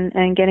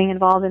 and getting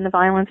involved in the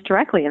violence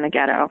directly in the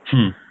ghetto.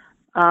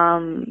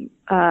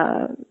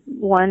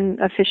 One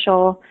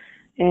official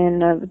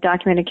in a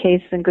documented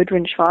case in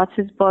Gudrun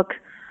Schwartz's book,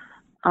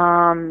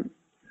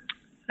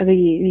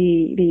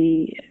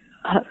 the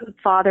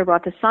father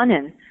brought the son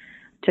in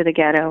to the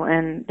ghetto,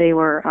 and they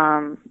were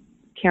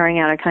carrying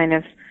out a kind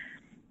of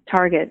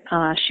target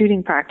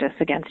shooting practice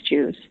against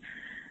Jews.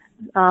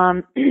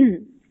 So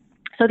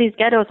these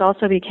ghettos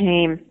also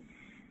became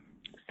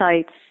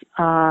sites,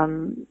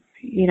 where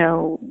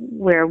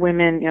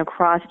women,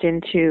 crossed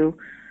into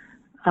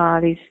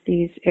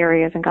these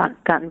areas and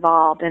got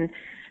involved. And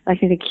I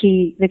think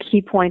the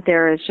key point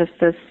there is just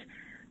this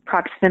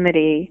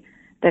proximity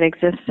that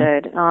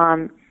existed,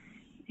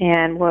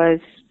 and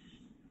was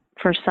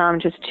for some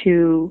just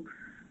too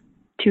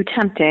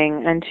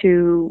tempting, and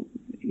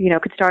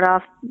could start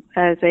off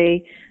as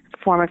a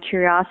form of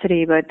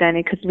curiosity, but then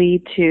it could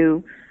lead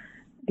to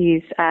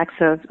these acts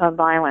of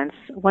violence.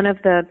 One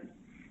of the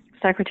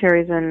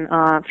secretaries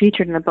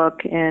featured in the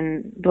book,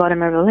 in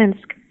Vladimir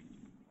Volinsk,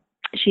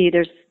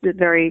 there's a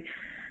very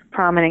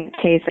prominent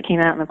case that came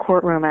out in the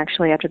courtroom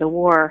actually after the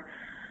war,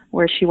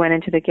 where she went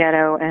into the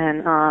ghetto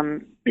and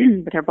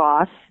with her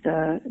boss,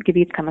 the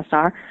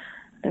Gebietskommissar,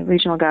 the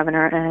regional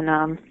governor,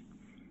 and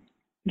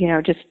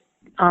just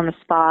on the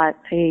spot,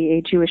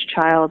 a Jewish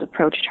child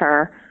approached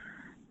her,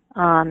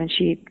 and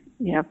she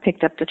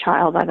picked up the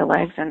child by the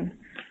legs and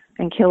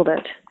killed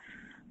it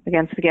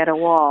against the ghetto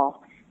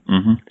wall.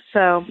 Mm-hmm.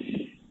 So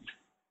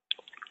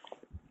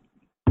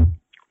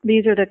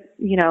these are the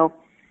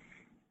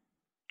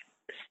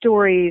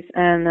stories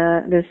and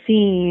the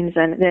scenes,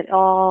 and that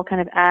all kind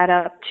of add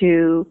up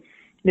to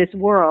this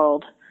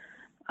world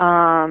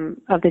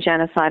of the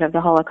genocide, of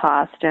the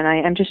Holocaust. And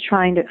I'm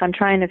trying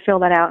to fill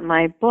that out in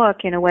my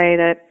book in a way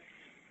that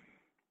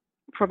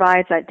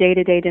provides that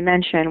day-to-day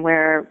dimension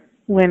where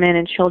women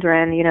and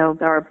children,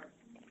 are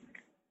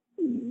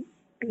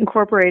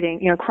incorporating,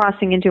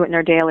 crossing into it in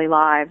their daily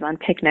lives, on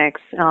picnics,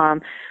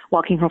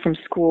 walking home from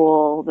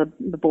school,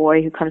 the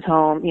boy who comes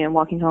home,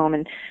 walking home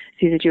and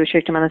sees a Jewish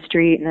victim on the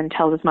street and then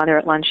tells his mother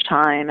at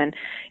lunchtime. And,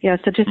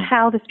 so just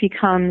how this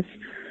becomes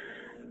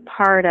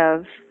part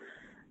of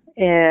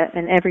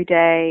an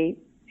everyday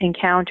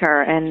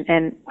encounter,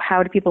 and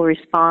how do people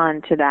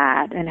respond to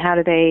that, and how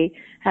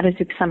does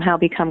it somehow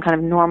become kind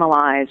of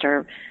normalized,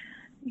 or,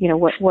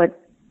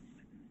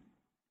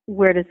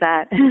 where does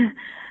that,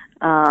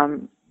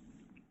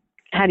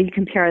 how do you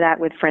compare that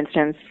with, for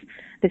instance,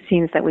 the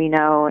scenes that we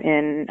know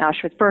in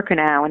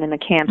Auschwitz-Birkenau and in the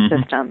camp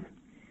system?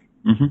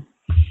 Mm-hmm.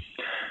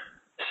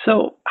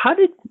 So how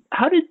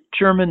did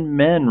German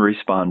men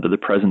respond to the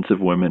presence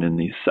of women in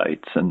these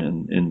sites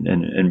and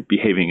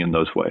behaving in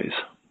those ways?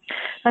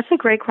 That's a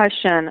great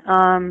question,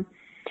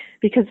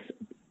 because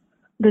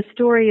the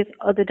story is,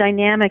 the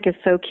dynamic is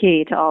so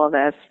key to all of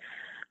this.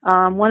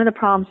 One of the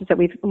problems is that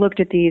we've looked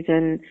at these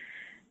in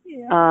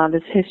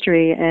this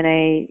history in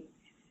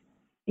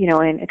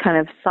in kind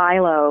of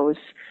silos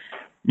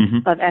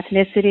of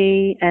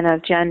ethnicity and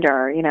of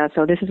gender.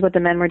 So this is what the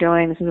men were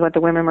doing, this is what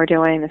the women were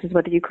doing, this is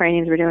what the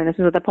Ukrainians were doing, this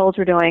is what the Poles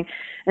were doing,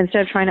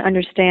 instead of trying to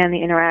understand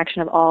the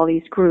interaction of all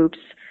these groups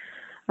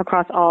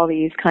across all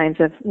these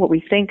kinds of what we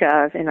think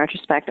of in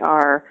retrospect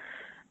are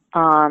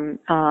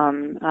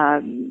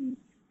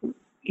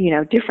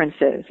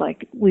differences.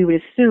 Like, we would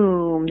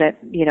assume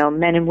that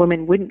men and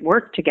women wouldn't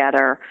work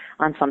together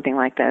on something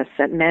like this,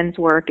 that men's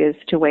work is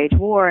to wage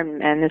war,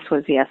 and this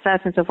was the SS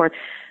and so forth.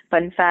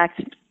 But in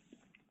fact,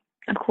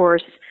 of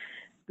course,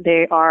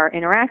 they are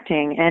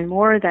interacting, and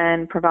more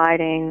than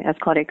providing, as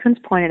Claudia Kuntz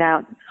pointed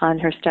out on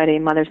her study,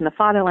 Mothers in the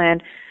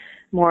Fatherland,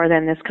 more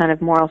than this kind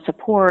of moral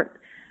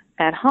support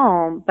at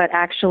home, but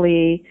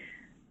actually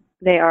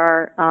they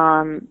are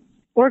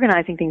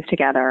organizing things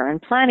together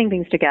and planning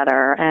things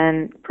together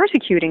and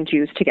persecuting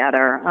Jews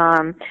together,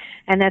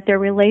 and that their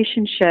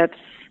relationships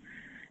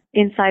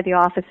inside the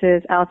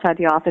offices, outside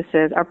the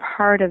offices, are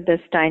part of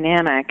this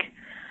dynamic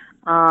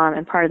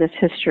and part of this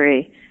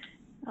history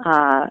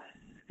that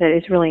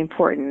is really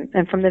important.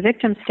 And from the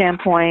victim's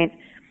standpoint,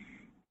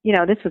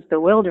 this was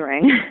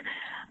bewildering.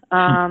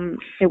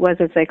 It was,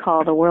 as they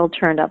call, the world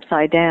turned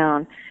upside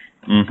down.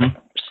 Mm-hmm.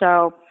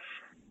 So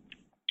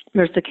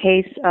there's the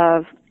case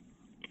of,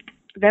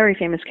 very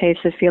famous case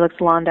of Felix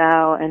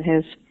Landau and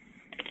who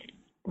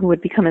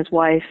would become his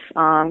wife,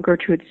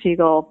 Gertrude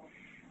Siegel.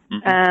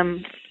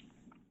 Mm-hmm.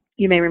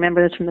 You may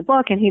remember this from the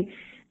book, and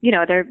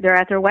they're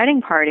at their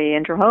wedding party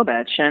in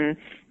Drohobych and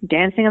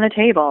dancing on the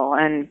table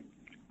and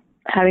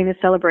having this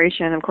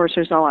celebration. Of course,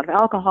 there's a lot of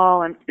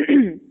alcohol, and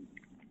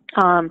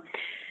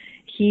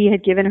he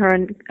had given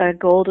her a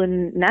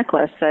golden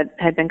necklace that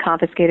had been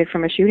confiscated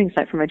from a shooting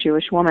site from a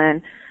Jewish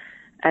woman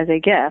as a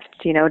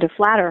gift, to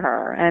flatter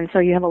her. And so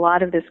you have a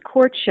lot of this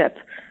courtship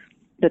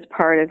that's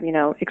part of,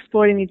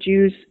 exploiting the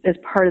Jews as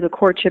part of the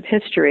courtship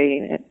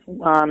history,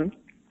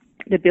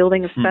 the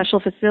building of special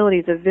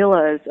facilities, of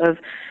villas,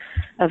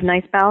 of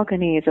nice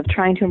balconies, of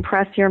trying to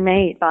impress your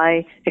mate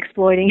by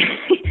exploiting,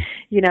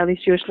 these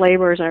Jewish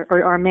laborers,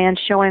 or a man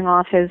showing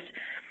off his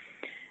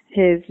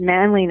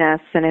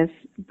manliness and his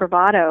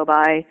bravado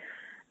by,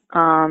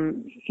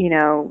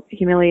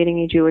 humiliating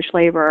a Jewish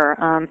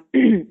laborer.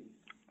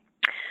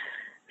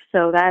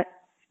 So that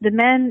the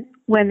men,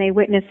 when they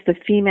witnessed the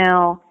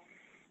female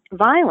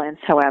violence,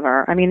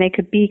 however, they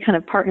could be kind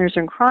of partners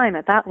in crime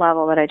at that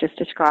level that I just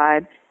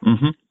described.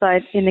 Mm-hmm.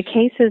 But in the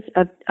cases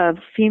of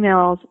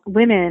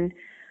women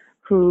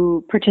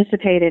who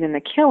participated in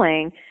the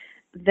killing,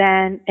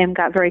 then and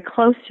got very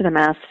close to the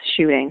mass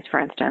shootings, for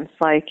instance,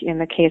 like in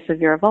the case of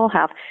Vera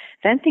Volhav,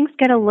 then things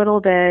get a little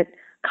bit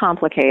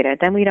complicated.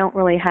 Then we don't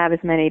really have as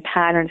many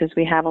patterns as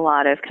we have a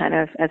lot of kind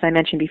of, as I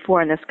mentioned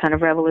before, in this kind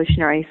of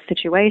revolutionary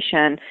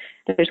situation.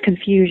 There's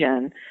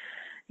confusion.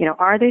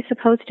 Are they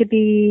supposed to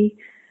be?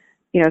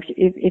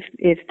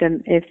 If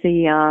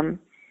the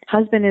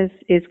husband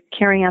is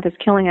carrying out this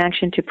killing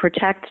action to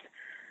protect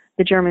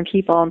the German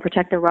people and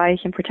protect the Reich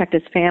and protect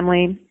his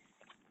family,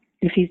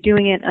 if he's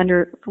doing it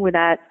with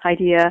that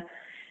idea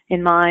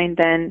in mind,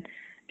 then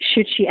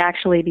should she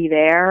actually be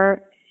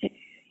there,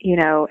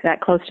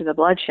 that close to the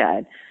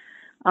bloodshed?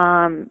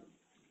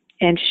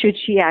 And should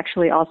she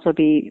actually also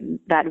be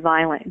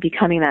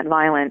becoming that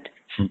violent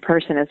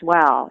person as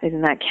well?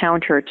 Isn't that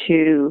counter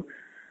to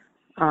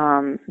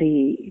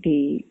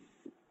the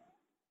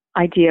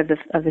idea of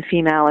the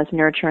female as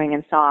nurturing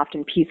and soft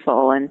and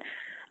peaceful? And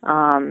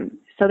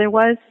so there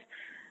was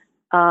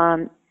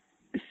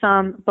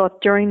some, both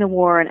during the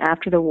war and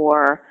after the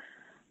war,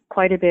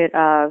 quite a bit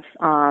of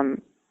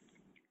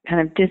kind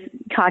of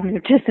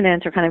cognitive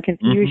dissonance or kind of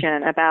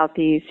confusion about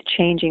these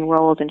changing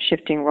roles and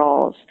shifting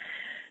roles.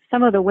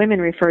 Some of the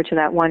women refer to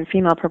that one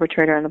female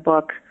perpetrator in the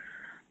book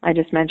I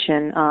just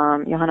mentioned,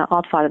 Johanna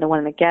Altvater, the one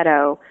in the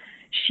ghetto.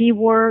 She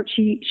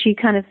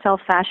kind of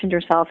self-fashioned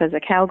herself as a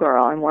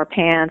cowgirl and wore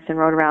pants and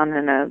rode around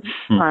on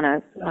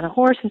a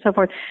horse and so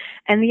forth.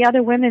 And the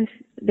other women,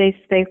 they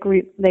said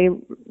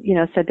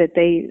that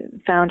they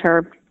found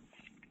her,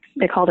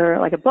 they called her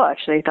like a butch.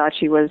 They thought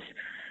she was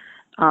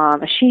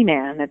a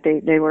she-man, that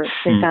they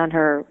found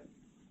her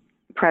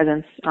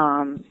presence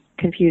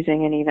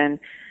confusing and even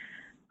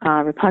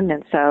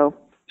repugnant. So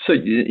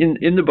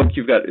in the book,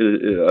 you've got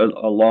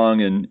a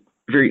long and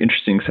very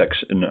interesting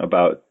section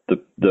about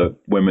the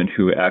women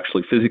who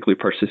actually physically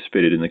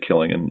participated in the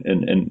killing,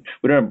 and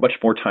we don't have much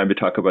more time to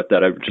talk about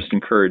that. I would just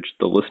encourage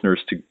the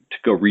listeners to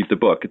go read the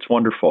book. It's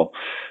wonderful.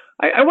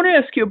 I want to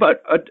ask you about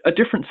a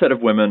different set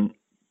of women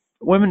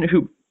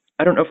who,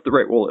 I don't know if the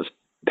right role is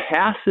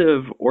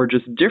passive or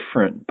just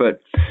different,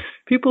 but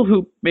people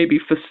who maybe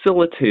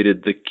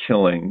facilitated the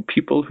killing,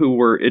 people who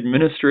were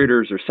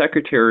administrators or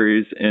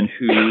secretaries and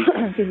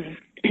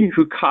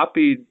who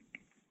copied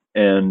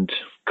and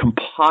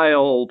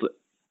compiled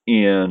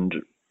and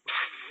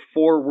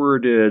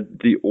forwarded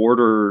the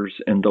orders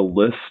and the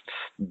lists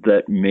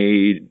that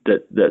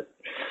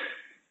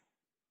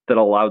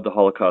allowed the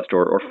Holocaust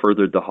or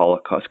furthered the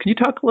Holocaust. Can you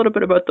talk a little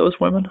bit about those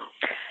women?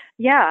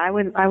 Yeah, I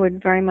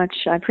would very much.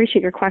 I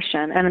appreciate your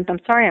question, and I'm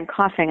sorry I'm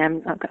coughing.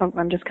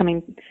 I'm just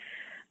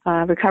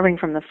recovering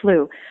from the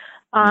flu.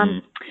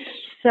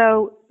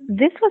 So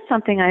this was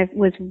something I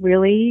was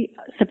really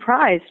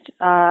surprised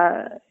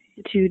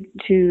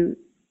to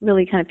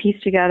really kind of piece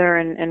together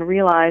and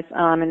realize,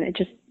 and it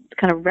just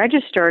kind of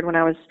registered when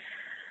I was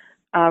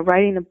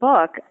writing the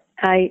book.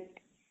 I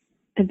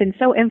had been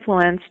so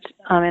influenced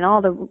in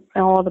all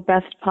the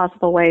best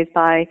possible ways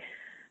by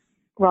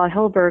Raoul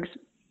Hilberg's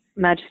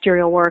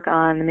magisterial work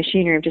on the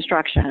machinery of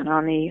destruction,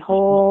 on the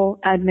whole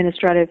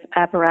administrative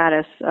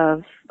apparatus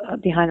of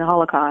behind the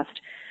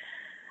Holocaust.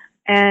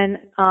 And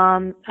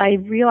I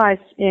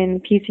realized in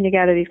piecing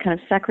together these kind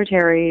of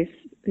secretaries,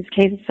 these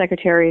cases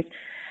secretaries,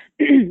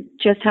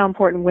 just how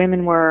important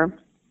women were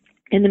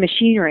in the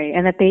machinery,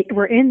 and that they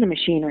were in the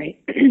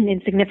machinery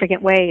in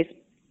significant ways,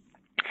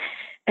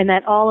 and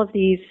that all of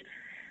these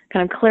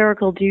kind of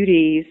clerical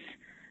duties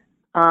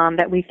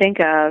that we think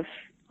of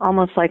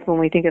almost like when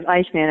we think of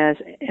Eichmann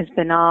as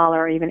banal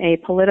or even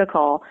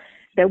apolitical,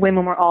 that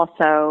women were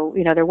also,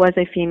 there was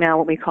a female,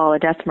 what we call a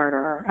death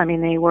murderer. I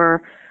mean, they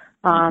were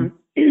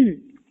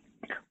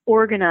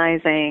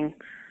organizing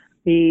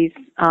these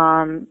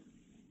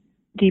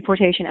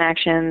deportation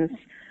actions,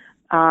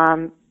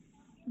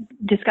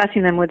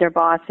 discussing them with their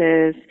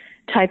bosses,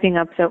 typing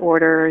up the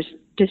orders,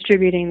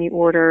 distributing the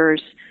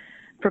orders,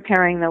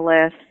 preparing the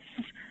lists,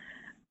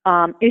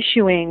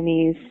 issuing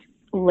these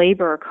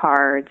labor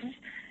cards.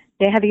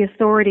 They had the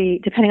authority,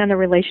 depending on their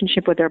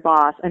relationship with their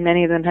boss, and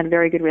many of them had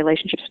very good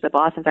relationships with the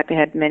boss. In fact,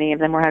 many of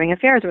them were having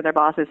affairs with their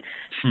bosses,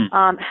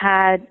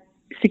 had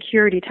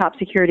top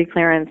security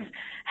clearance,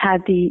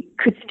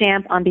 could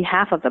stamp on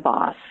behalf of the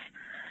boss.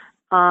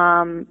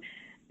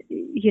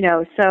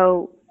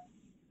 So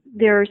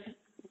there's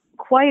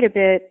quite a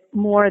bit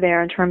more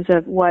there in terms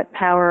of what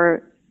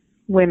power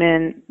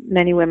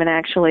many women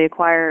actually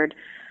acquired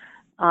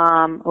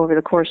over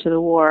the course of the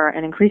war,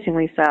 and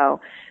increasingly so,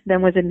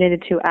 than was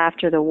admitted to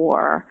after the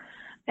war.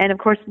 And of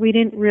course, we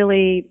didn't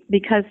really,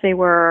 because they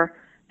were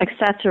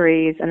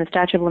accessories and the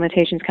statute of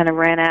limitations kind of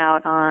ran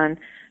out on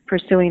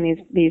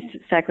pursuing these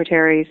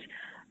secretaries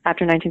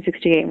after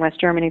 1968 in West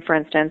Germany, for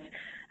instance.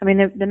 I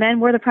mean, the men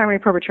were the primary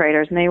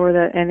perpetrators, and they were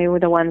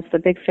the ones, the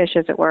big fish,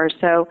 as it were.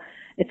 So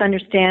it's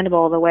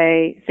understandable the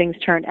way things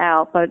turned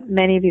out. But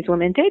many of these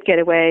women did get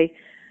away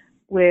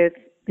with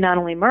not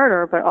only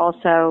murder, but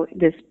also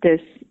this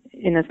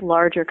in this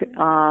larger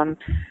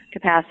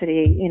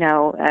capacity,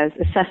 as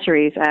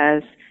accessories,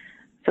 as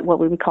what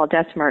we would call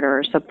death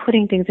murderers. So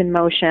putting things in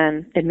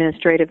motion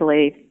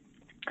administratively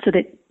so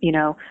that,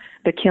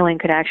 the killing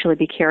could actually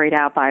be carried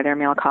out by their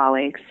male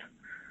colleagues.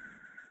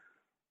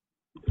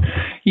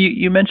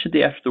 You mentioned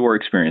the after the war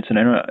experience, and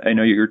I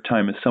know your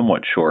time is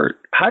somewhat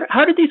short.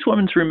 How did these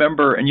women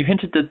remember? And you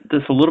hinted at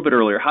this a little bit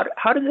earlier.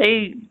 How do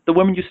the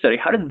women you study,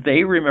 how did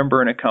they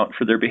remember and account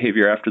for their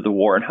behavior after the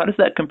war, and how does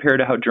that compare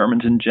to how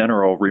Germans in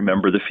general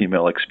remember the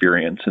female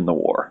experience in the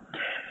war?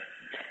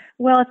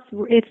 Well,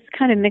 it's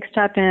kind of mixed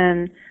up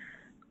in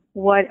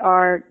what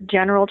are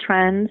general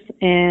trends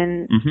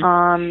in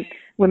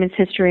women's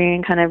history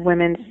and kind of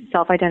women's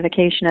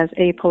self-identification as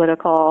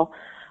apolitical.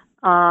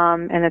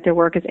 And that their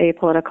work is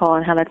apolitical,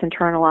 and how that's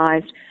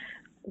internalized,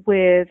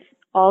 with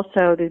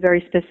also the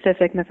very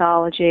specific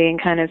mythology and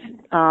kind of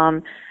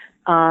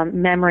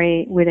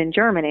memory within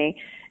Germany.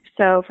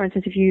 So, for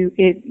instance,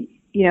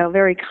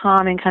 very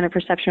common kind of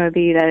perception would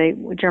be that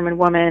a German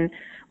woman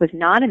was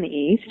not in the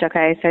East.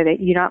 Okay, so that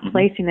you're not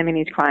placing them in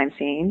these crime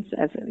scenes,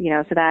 so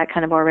that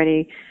kind of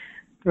already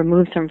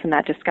removes them from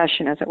that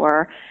discussion, as it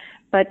were.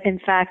 But in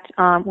fact,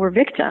 were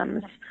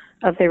victims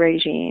of the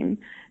regime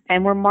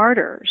and were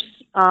martyrs.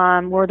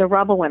 Were the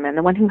rebel women,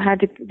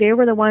 they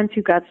were the ones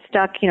who got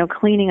stuck,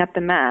 cleaning up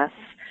the mess.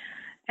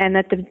 And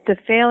that the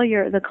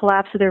failure, the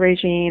collapse of the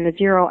regime, the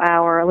 0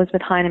 hour,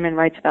 Elizabeth Heinemann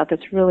writes about this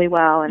really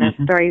well in a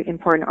very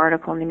important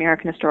article in the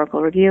American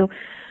Historical Review.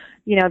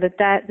 And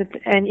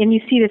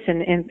you see this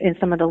in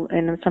some of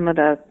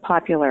the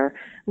popular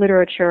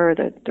literature,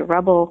 the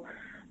rebel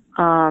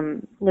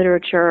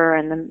literature,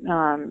 and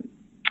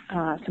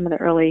some of the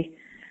early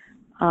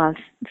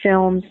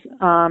films.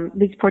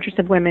 These portraits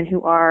of women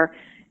who are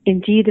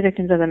indeed the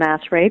victims of the mass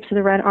rapes of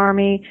the Red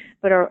Army,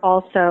 but are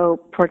also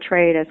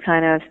portrayed as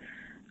kind of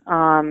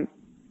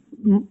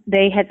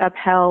they had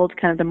upheld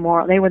kind of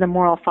they were the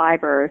moral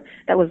fiber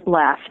that was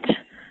left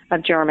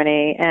of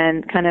Germany,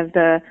 and kind of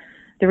the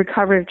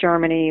recovery of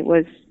Germany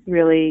was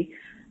really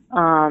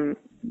they're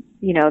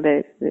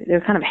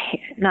kind of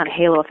not a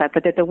halo effect,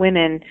 but that the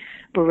women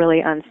were really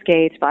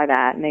unscathed by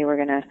that, and they were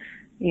going to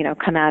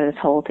come out of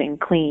this whole thing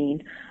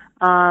clean.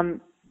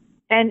 And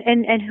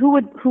who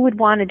would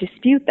want to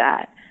dispute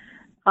that?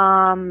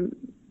 On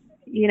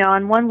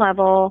one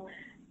level,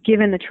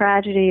 given the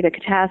tragedy, the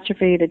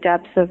catastrophe, the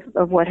depths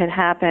of what had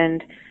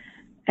happened,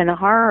 and the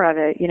horror of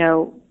it,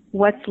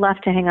 what's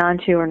left to hang on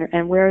to,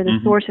 and where are the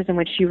sources in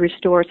which you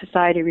restore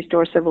society,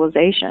 restore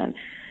civilization?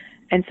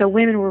 And so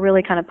women were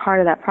really kind of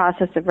part of that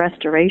process of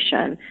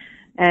restoration.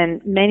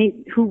 And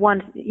many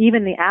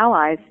even the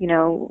Allies,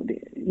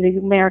 the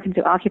Americans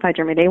who occupied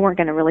Germany, they weren't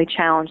going to really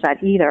challenge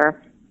that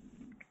either.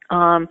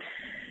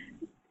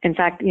 In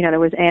fact, there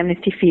was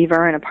amnesty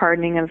fever and a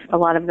pardoning of a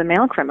lot of the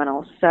male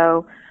criminals.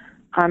 So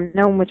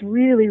no one was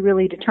really,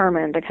 really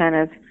determined to kind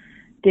of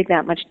dig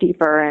that much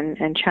deeper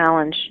and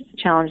challenge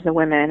the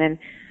women. And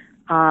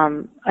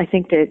I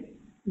think that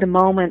the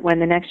moment when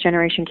the Next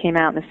Generation came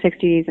out in the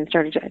 60s and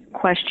started to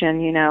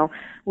question,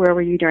 where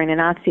were you during the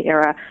Nazi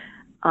era,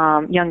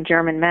 young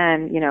German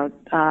men,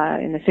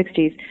 in the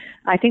 60s,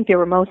 I think they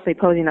were mostly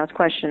posing those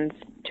questions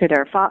to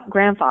their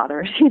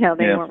grandfathers. They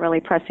weren't really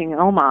pressing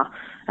Oma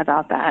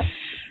about that.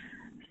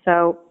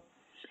 So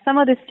some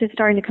of this is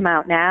starting to come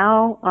out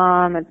now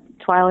at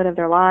the twilight of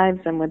their lives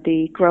and with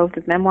the growth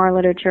of memoir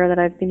literature that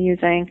I've been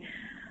using.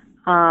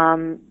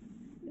 So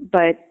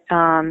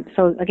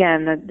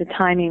again, the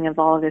timing of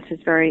all of this is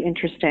very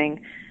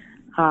interesting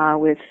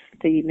with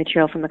the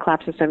material from the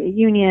collapse of the Soviet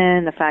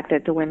Union, the fact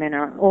that the women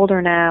are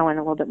older now and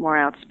a little bit more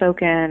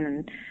outspoken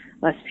and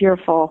less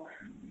fearful.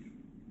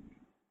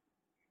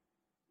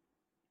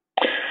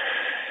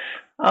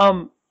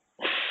 I'd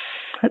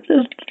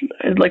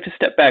like to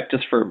step back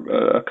just for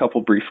a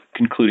couple brief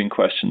concluding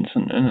questions.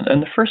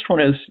 And the first one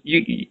is,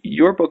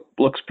 your book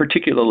looks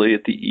particularly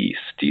at the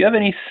East. Do you have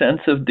any sense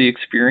of the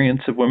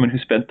experience of women who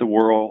spent the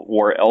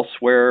war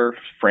elsewhere,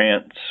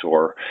 France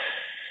or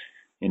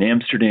in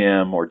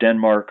Amsterdam or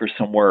Denmark or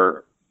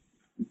somewhere?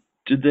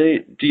 Do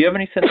you have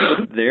any sense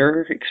of what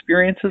their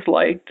experience is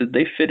like? Did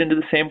they fit into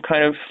the same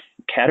kind of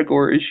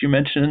categories you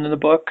mentioned in the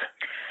book?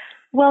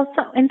 Well,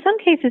 in some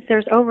cases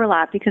there's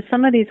overlap because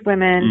some of these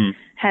women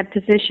had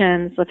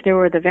positions, if they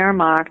were the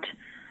Wehrmacht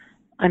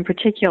in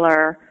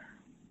particular,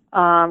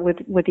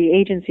 with the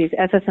agencies,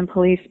 SS and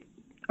police,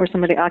 or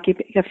some of the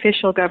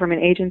official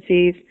government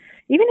agencies,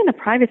 even in the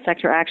private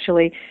sector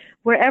actually,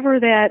 wherever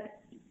that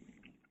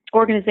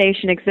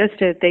organization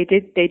existed,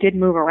 they did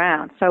move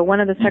around. So one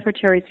of the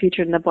secretaries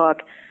featured in the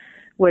book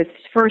was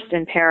first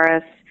in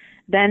Paris,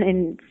 then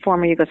in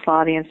former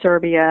Yugoslavia and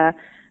Serbia,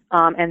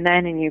 and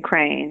then in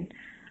Ukraine.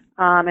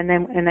 And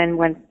then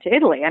went to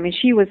Italy. I mean,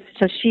 she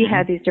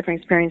had these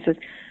different experiences.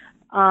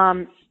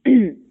 But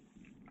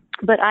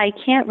I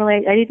can't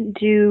really,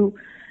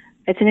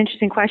 it's an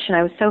interesting question.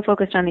 I was so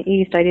focused on the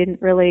East, I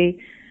didn't really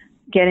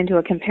get into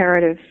a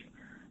comparative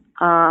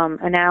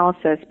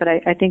analysis, but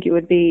I think it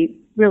would be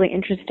really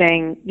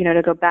interesting,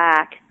 to go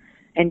back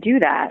and do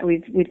that.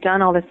 We've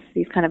done all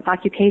these kind of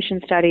occupation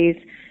studies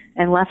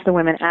and left the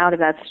women out of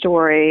that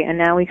story, and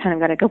now we kind of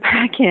got to go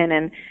back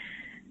in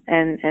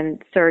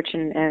and search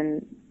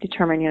and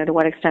determine, to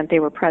what extent they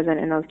were present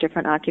in those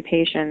different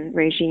occupation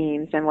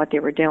regimes and what they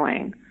were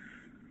doing.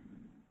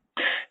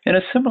 And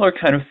a similar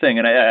kind of thing,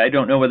 and I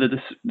don't know whether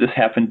this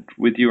happened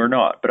with you or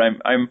not, but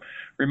I'm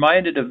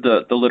reminded of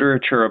the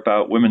literature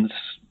about women's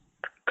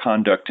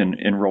conduct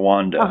in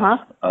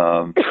Rwanda,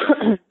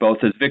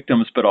 both as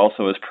victims but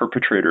also as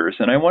perpetrators.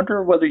 And I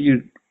wonder whether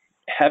you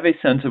have a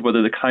sense of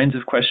whether the kinds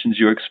of questions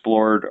you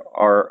explored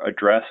are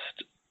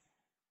addressed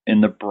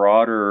in the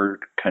broader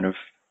kind of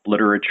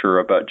literature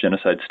about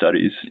genocide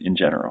studies in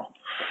general.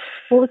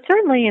 Well, it's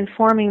certainly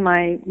informing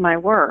my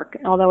work,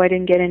 although I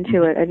didn't get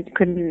into it. I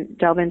couldn't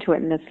delve into it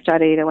in this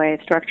study the way I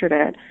structured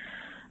it.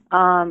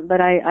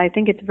 But I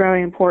think it's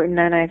very important,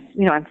 and I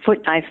have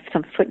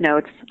some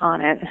footnotes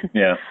on it.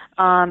 Yeah.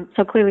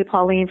 So clearly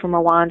Pauline from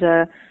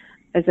Rwanda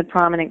is a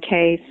prominent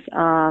case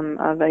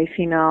of a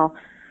female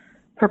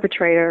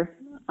perpetrator.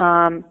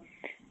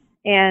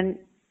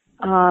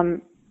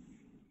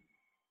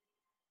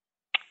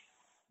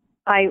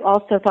 I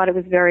also thought it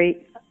was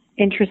very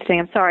interesting.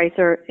 I'm sorry,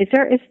 sir. Is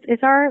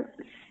our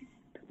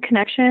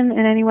connection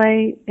in any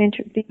way?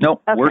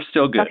 No, okay. We're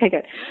still good. Okay,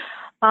 good.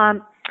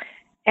 And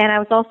I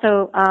was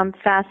also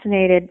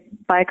fascinated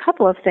by a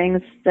couple of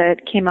things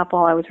that came up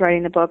while I was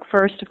writing the book.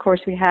 First, of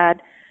course, we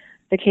had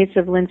the case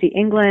of Lindsay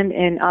England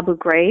in Abu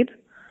Ghraib,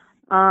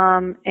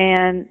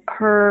 and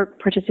her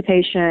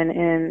participation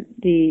in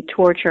the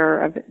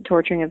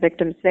torturing of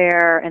victims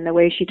there, and the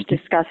way she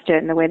discussed it,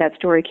 and the way that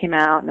story came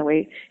out, and the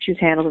way she was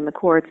handled in the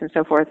courts and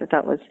so forth. I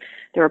thought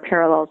there were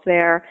parallels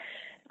there.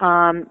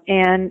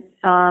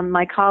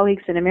 My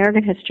colleagues in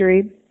American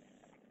history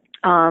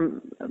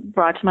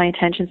brought to my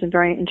attention some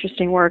very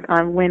interesting work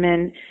on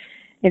women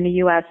in the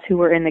U.S. who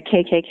were in the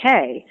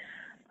KKK.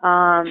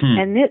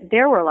 And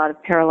there were a lot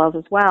of parallels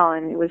as well,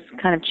 and it was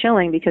kind of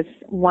chilling because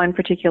one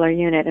particular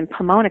unit in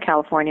Pomona,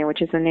 California,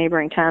 which is a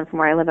neighboring town from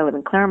where I live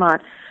in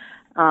Claremont,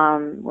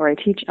 where I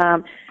teach,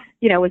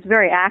 was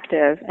very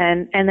active.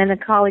 And then a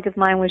colleague of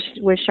mine was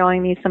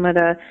showing me some of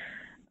the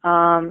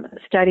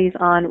studies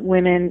on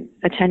women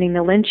attending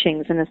the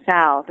lynchings in the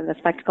South and the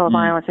spectacle of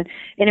violence. And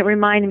it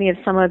reminded me of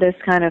some of this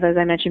kind of, as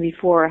I mentioned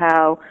before,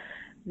 how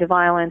the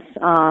violence,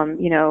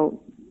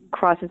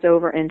 crosses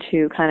over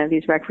into kind of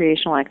these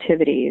recreational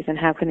activities, and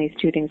how can these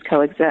two things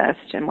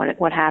coexist, and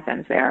what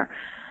happens there.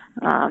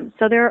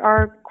 So there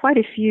are quite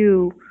a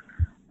few,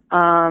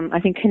 I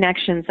think,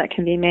 connections that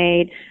can be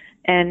made,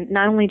 and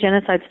not only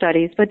genocide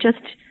studies, but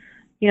just,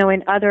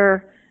 in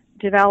other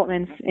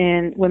developments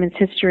in women's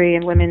history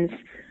and women's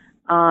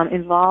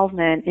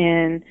involvement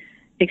in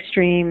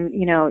extreme,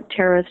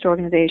 terrorist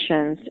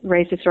organizations,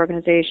 racist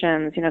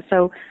organizations,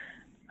 so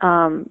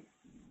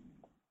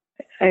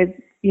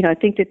I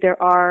think that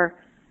there are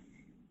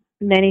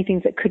many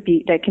things that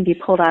can be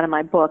pulled out of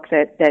my book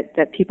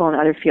that people in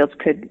other fields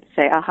could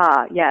say,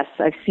 aha, yes,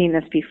 I've seen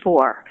this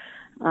before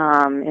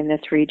in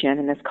this region,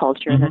 in this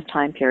culture, in this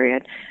time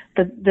period.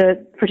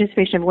 The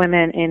participation of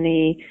women in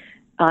the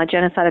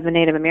genocide of the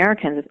Native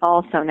Americans is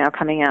also now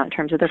coming out in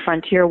terms of the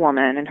frontier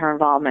woman and her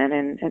involvement.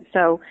 And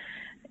so,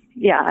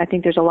 yeah, I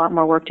think there's a lot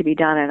more work to be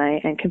done,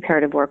 and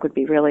comparative work would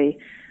be really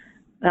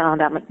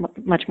that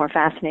much more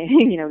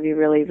fascinating, be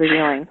really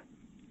revealing.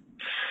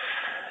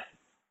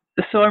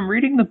 So I'm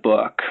reading the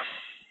book,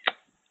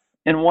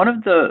 and one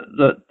of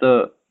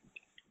the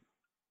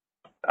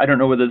I don't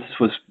know whether this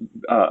was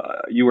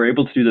you were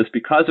able to do this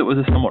because it was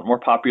a somewhat more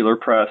popular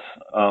press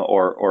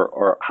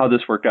or how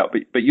this worked out,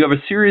 but you have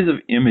a series of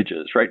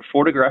images, right?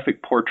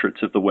 Photographic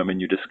portraits of the women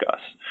you discuss.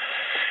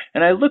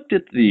 And I looked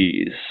at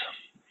these,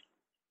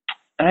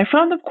 and I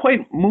found them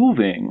quite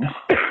moving.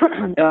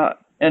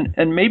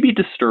 and maybe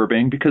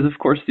disturbing, because of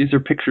course these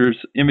are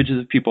images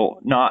of people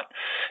not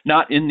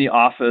in the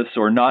office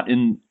or not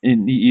in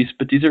the East,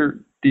 but these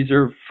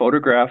are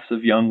photographs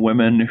of young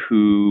women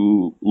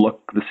who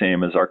look the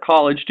same as our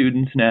college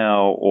students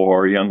now,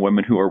 or young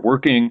women who are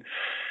working.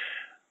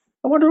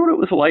 I wonder what it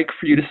was like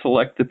for you to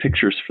select the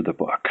pictures for the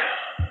book.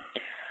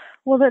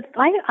 Well,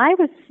 I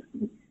was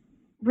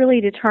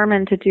really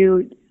determined to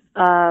do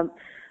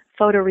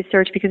photo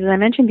research because, as I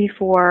mentioned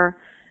before,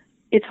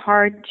 it's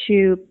hard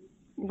to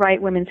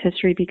write women's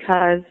history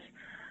because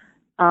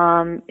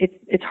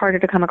it's harder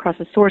to come across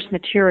the source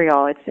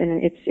material.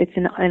 It's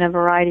in a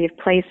variety of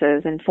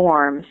places and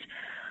forms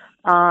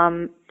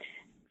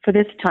for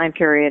this time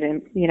period,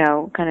 and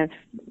kind of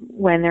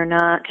when they're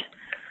not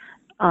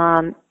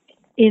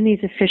in these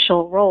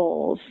official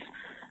roles,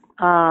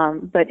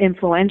 but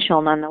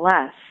influential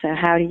nonetheless. So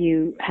how do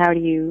you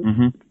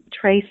Mm-hmm.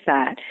 trace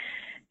that?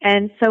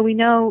 And so we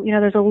know,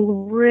 there's a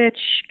rich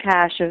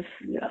cache of,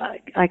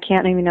 I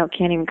can't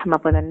even come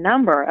up with a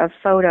number of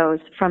photos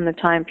from the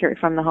time period,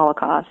 from the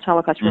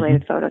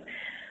Holocaust-related Mm-hmm. photos,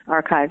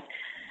 archives.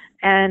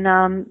 And,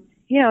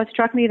 it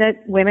struck me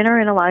that women are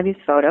in a lot of these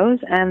photos,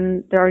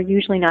 and they're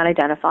usually not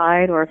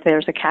identified, or if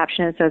there's a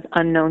caption that says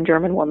unknown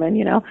German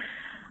woman,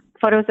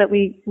 photos that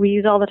we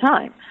use all the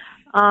time.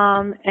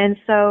 And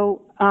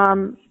so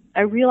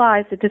I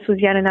realized that this was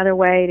yet another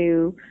way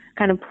to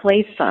kind of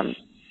place them.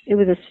 It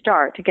was a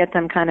start to get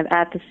them kind of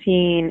at the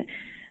scene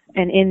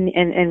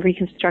and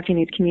reconstructing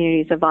these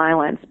communities of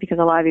violence, because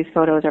a lot of these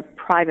photos are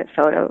private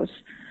photos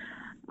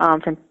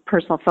from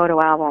personal photo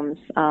albums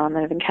that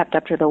have been kept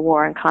after the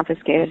war and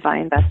confiscated by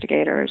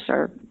investigators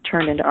or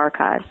turned into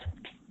archives.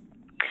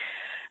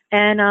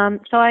 And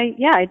so I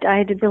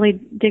had to really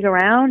dig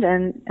around,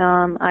 and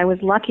I was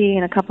lucky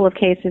in a couple of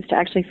cases to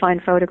actually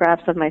find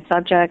photographs of my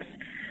subjects.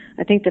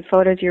 I think the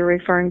photos you're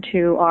referring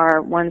to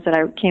are ones that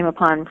I came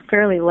upon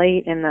fairly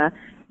late in the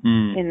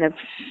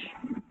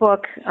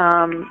book.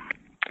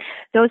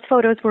 Those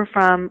photos were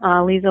from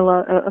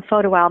a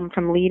photo album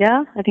from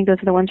Leda. I think those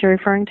are the ones you're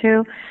referring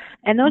to.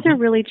 And those are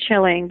really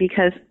chilling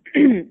because,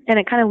 and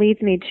it kind of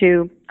leads me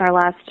to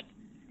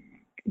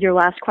your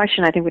last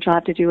question, I think, which will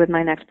have to do with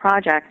my next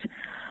project.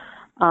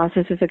 So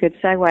this is a good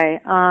segue.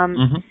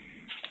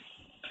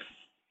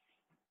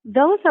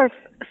 Those are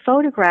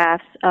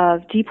photographs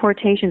of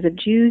deportations of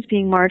Jews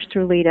being marched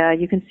through Leda.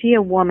 You can see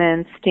a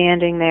woman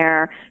standing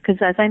there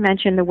because, as I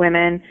mentioned,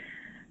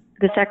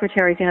 the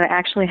secretaries,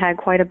 actually had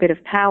quite a bit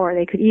of power.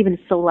 They could even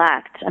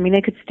select. I mean,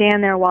 they could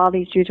stand there while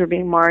these Jews were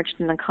being marched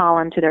in a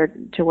column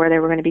to where they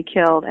were going to be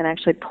killed, and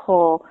actually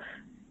pull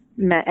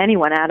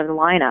anyone out of the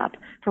lineup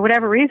for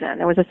whatever reason.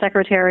 There was a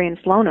secretary in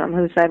Slonim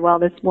who said, well,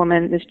 this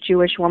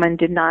Jewish woman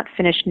did not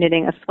finish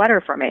knitting a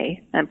sweater for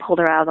me, and pulled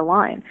her out of the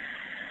line.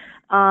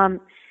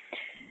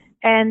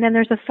 And then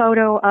there's a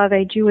photo of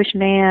a Jewish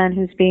man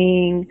who's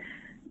being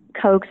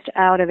coaxed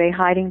out of a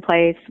hiding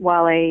place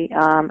while a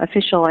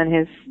official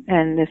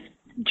and this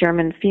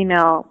German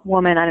female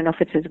woman, I don't know if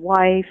it's his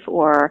wife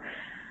or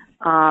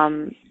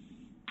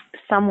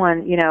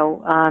someone,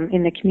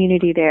 in the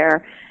community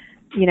there,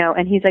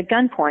 and he's at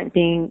gunpoint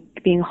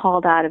being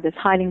hauled out of this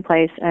hiding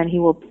place, and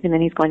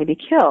then he's going to be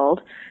killed,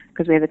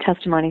 because we have the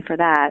testimony for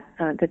that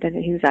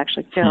he was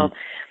actually killed.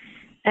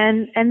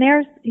 And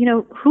there's,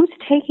 who's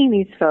taking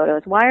these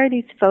photos? Why are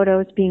these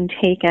photos being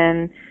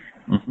taken?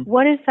 Mm-hmm.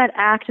 What is that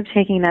act of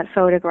taking that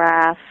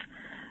photograph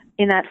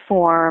in that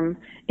form?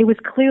 It was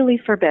clearly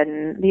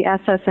forbidden. The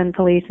SS and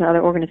police and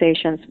other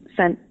organizations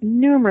sent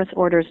numerous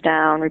orders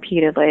down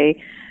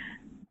repeatedly.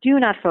 Do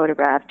not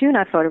photograph, do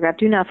not photograph,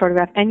 do not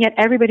photograph. And yet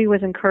everybody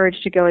was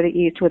encouraged to go to the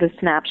East with a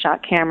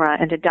snapshot camera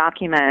and to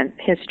document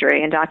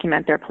history and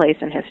document their place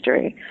in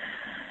history.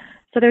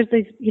 So there's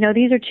these,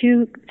 these are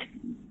two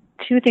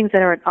things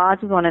that are at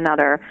odds with one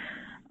another.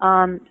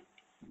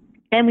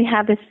 And we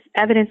have this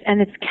evidence, and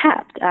it's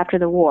kept after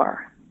the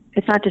war.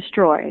 It's not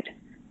destroyed.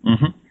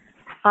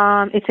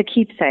 Mm-hmm. It's a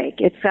keepsake.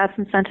 It's got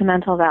some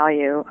sentimental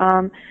value.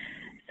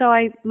 So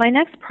my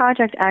next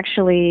project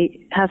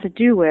actually has to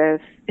do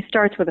with, it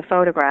starts with a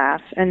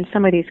photograph and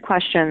some of these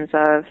questions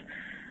of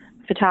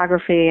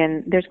photography,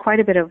 and there's quite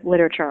a bit of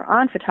literature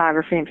on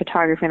photography and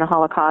photography in the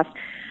Holocaust,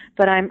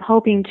 but I'm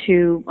hoping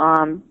to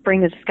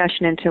bring the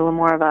discussion into a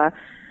more of a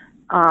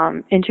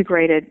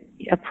integrated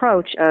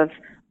approach of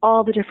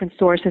all the different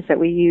sources that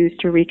we use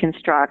to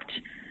reconstruct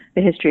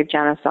the history of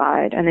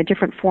genocide and the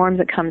different forms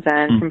it comes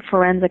in, from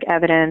forensic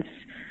evidence,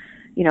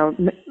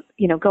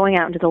 going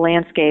out into the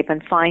landscape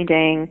and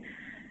finding,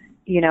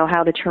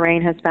 how the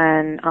terrain has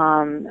been,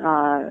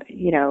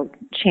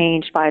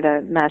 changed by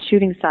the mass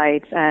shooting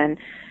sites, and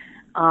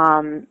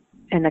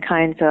the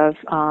kinds of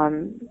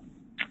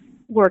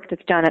work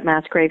that's done at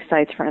mass grave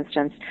sites, for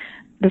instance.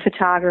 The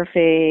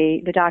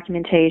photography, the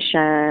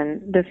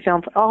documentation, the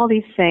film, all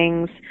these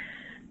things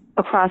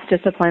across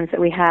disciplines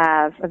that we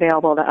have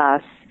available to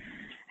us.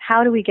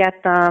 How do we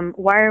get them?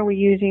 Why are we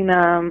using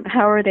them?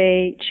 How are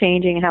they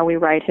changing how we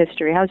write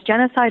history? How is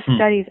genocide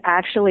studies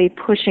actually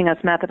pushing us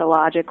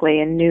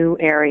methodologically in new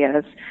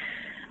areas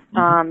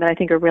that I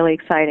think are really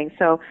exciting?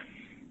 So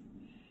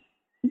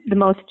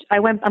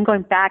I'm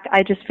going back.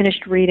 I just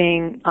finished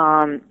reading,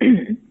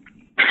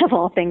 of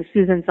all things,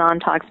 Susan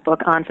Sontag's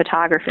book on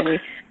photography.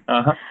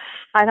 Uh-huh.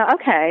 I thought,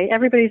 okay,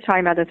 everybody's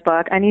talking about this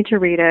book. I need to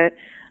read it.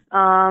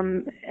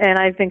 And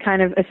I've been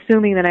kind of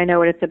assuming that I know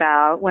what it's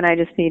about when I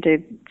just need to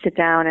sit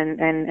down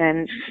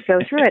and go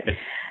through it.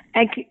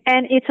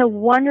 And it's a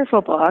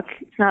wonderful book.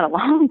 It's not a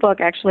long book,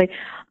 actually,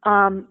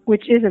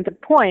 which isn't the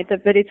point,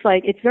 but it's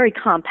very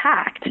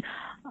compact,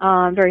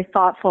 very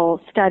thoughtful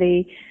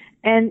study.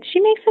 And she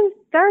makes some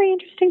very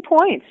interesting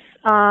points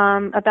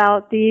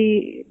about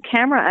the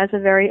camera as a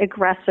very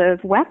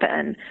aggressive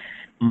weapon.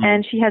 Mm-hmm.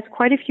 And she has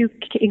quite a few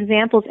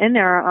examples in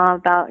there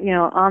about,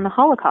 on the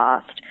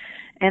Holocaust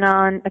and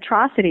on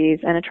atrocities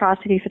and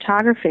atrocity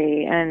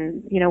photography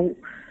and,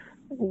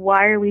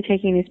 why are we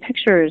taking these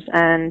pictures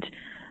and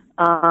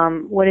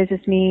what does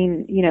this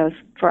mean,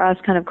 for us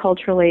kind of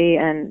culturally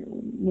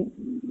and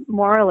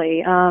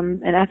morally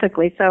and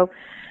ethically. So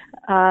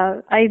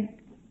I'm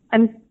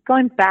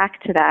going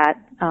back to that,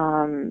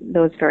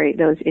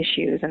 those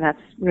issues, and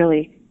that's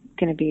really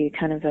going to be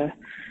kind of the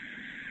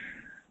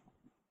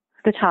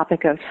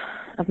topic of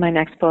my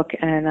next book,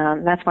 and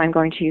that's why I'm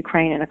going to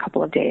Ukraine in a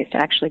couple of days to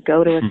actually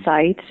go to a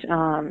site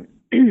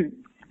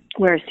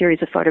where a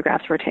series of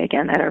photographs were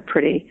taken that are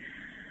pretty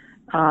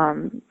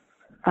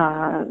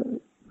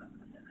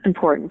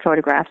important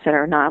photographs that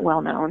are not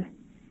well known.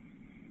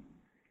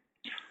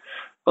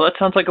 Well, that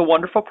sounds like a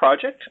wonderful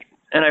project,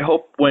 and I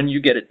hope when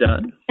you get it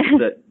done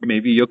that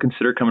maybe you'll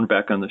consider coming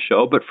back on the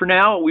show. But for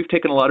now, we've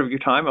taken a lot of your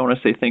time. I want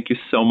to say thank you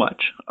so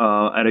much.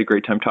 I had a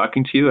great time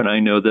talking to you, and I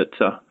know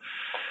that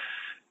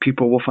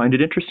people will find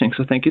it interesting.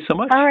 So thank you so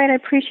much. All right. I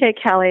appreciate it,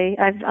 Kelly.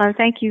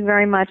 Thank you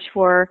very much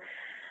for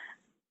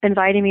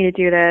inviting me to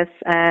do this.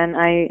 And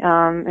I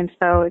am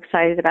so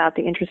excited about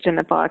the interest in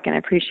the book, and I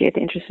appreciate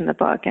the interest in the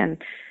book, and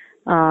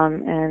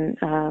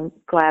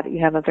glad that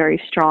you have a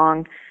very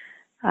strong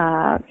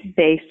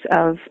base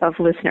of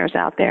listeners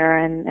out there,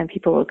 and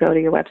people will go to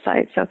your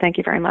website. So thank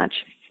you very much.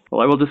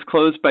 Well, I will just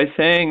close by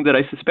saying that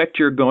I suspect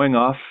you're going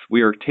off.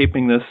 We are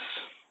taping this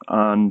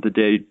on the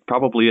day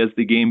probably as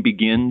the game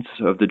begins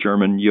of the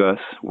German-U.S.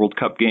 World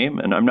Cup game.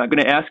 And I'm not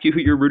going to ask you who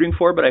you're rooting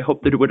for, but I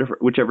hope that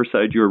whichever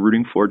side you're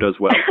rooting for does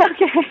well.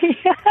 Okay.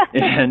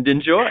 And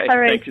enjoy. All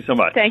right. Thank you so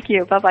much. Thank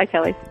you. Bye-bye,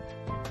 Kelly.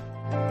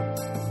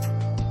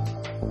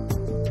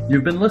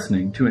 You've been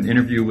listening to an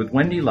interview with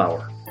Wendy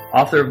Lauer,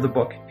 author of the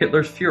book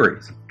Hitler's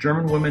Furies,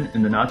 German Women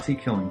in the Nazi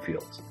Killing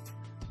Fields.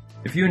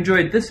 If you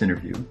enjoyed this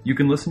interview, you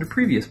can listen to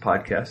previous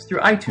podcasts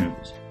through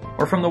iTunes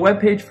or from the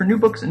webpage for New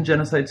Books in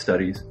Genocide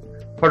Studies,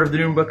 part of the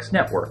New Books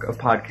network of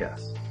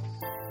podcasts.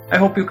 I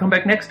hope you'll come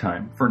back next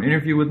time for an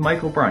interview with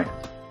Michael Bryant,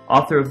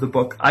 author of the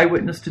book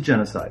Eyewitness to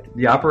Genocide,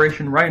 the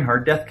Operation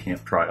Reinhard Death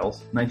Camp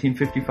Trials,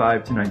 1955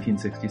 to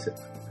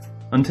 1966.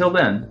 Until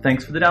then,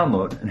 thanks for the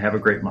download and have a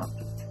great month.